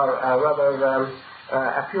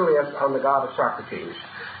 Apuleius on the God of Socrates.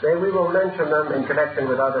 We will mention them in connection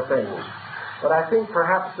with other things. But I think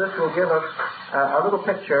perhaps this will give us a little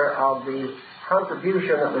picture of the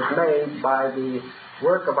contribution that was made by the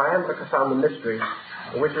work of Iamblichus on the mysteries,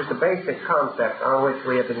 which is the basic concept on which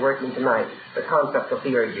we have been working tonight, the concept of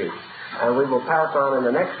theurgy. And we will pass on in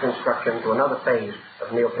the next instruction to another phase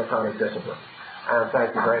of Neoplatonic discipline. And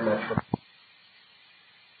thank you very much for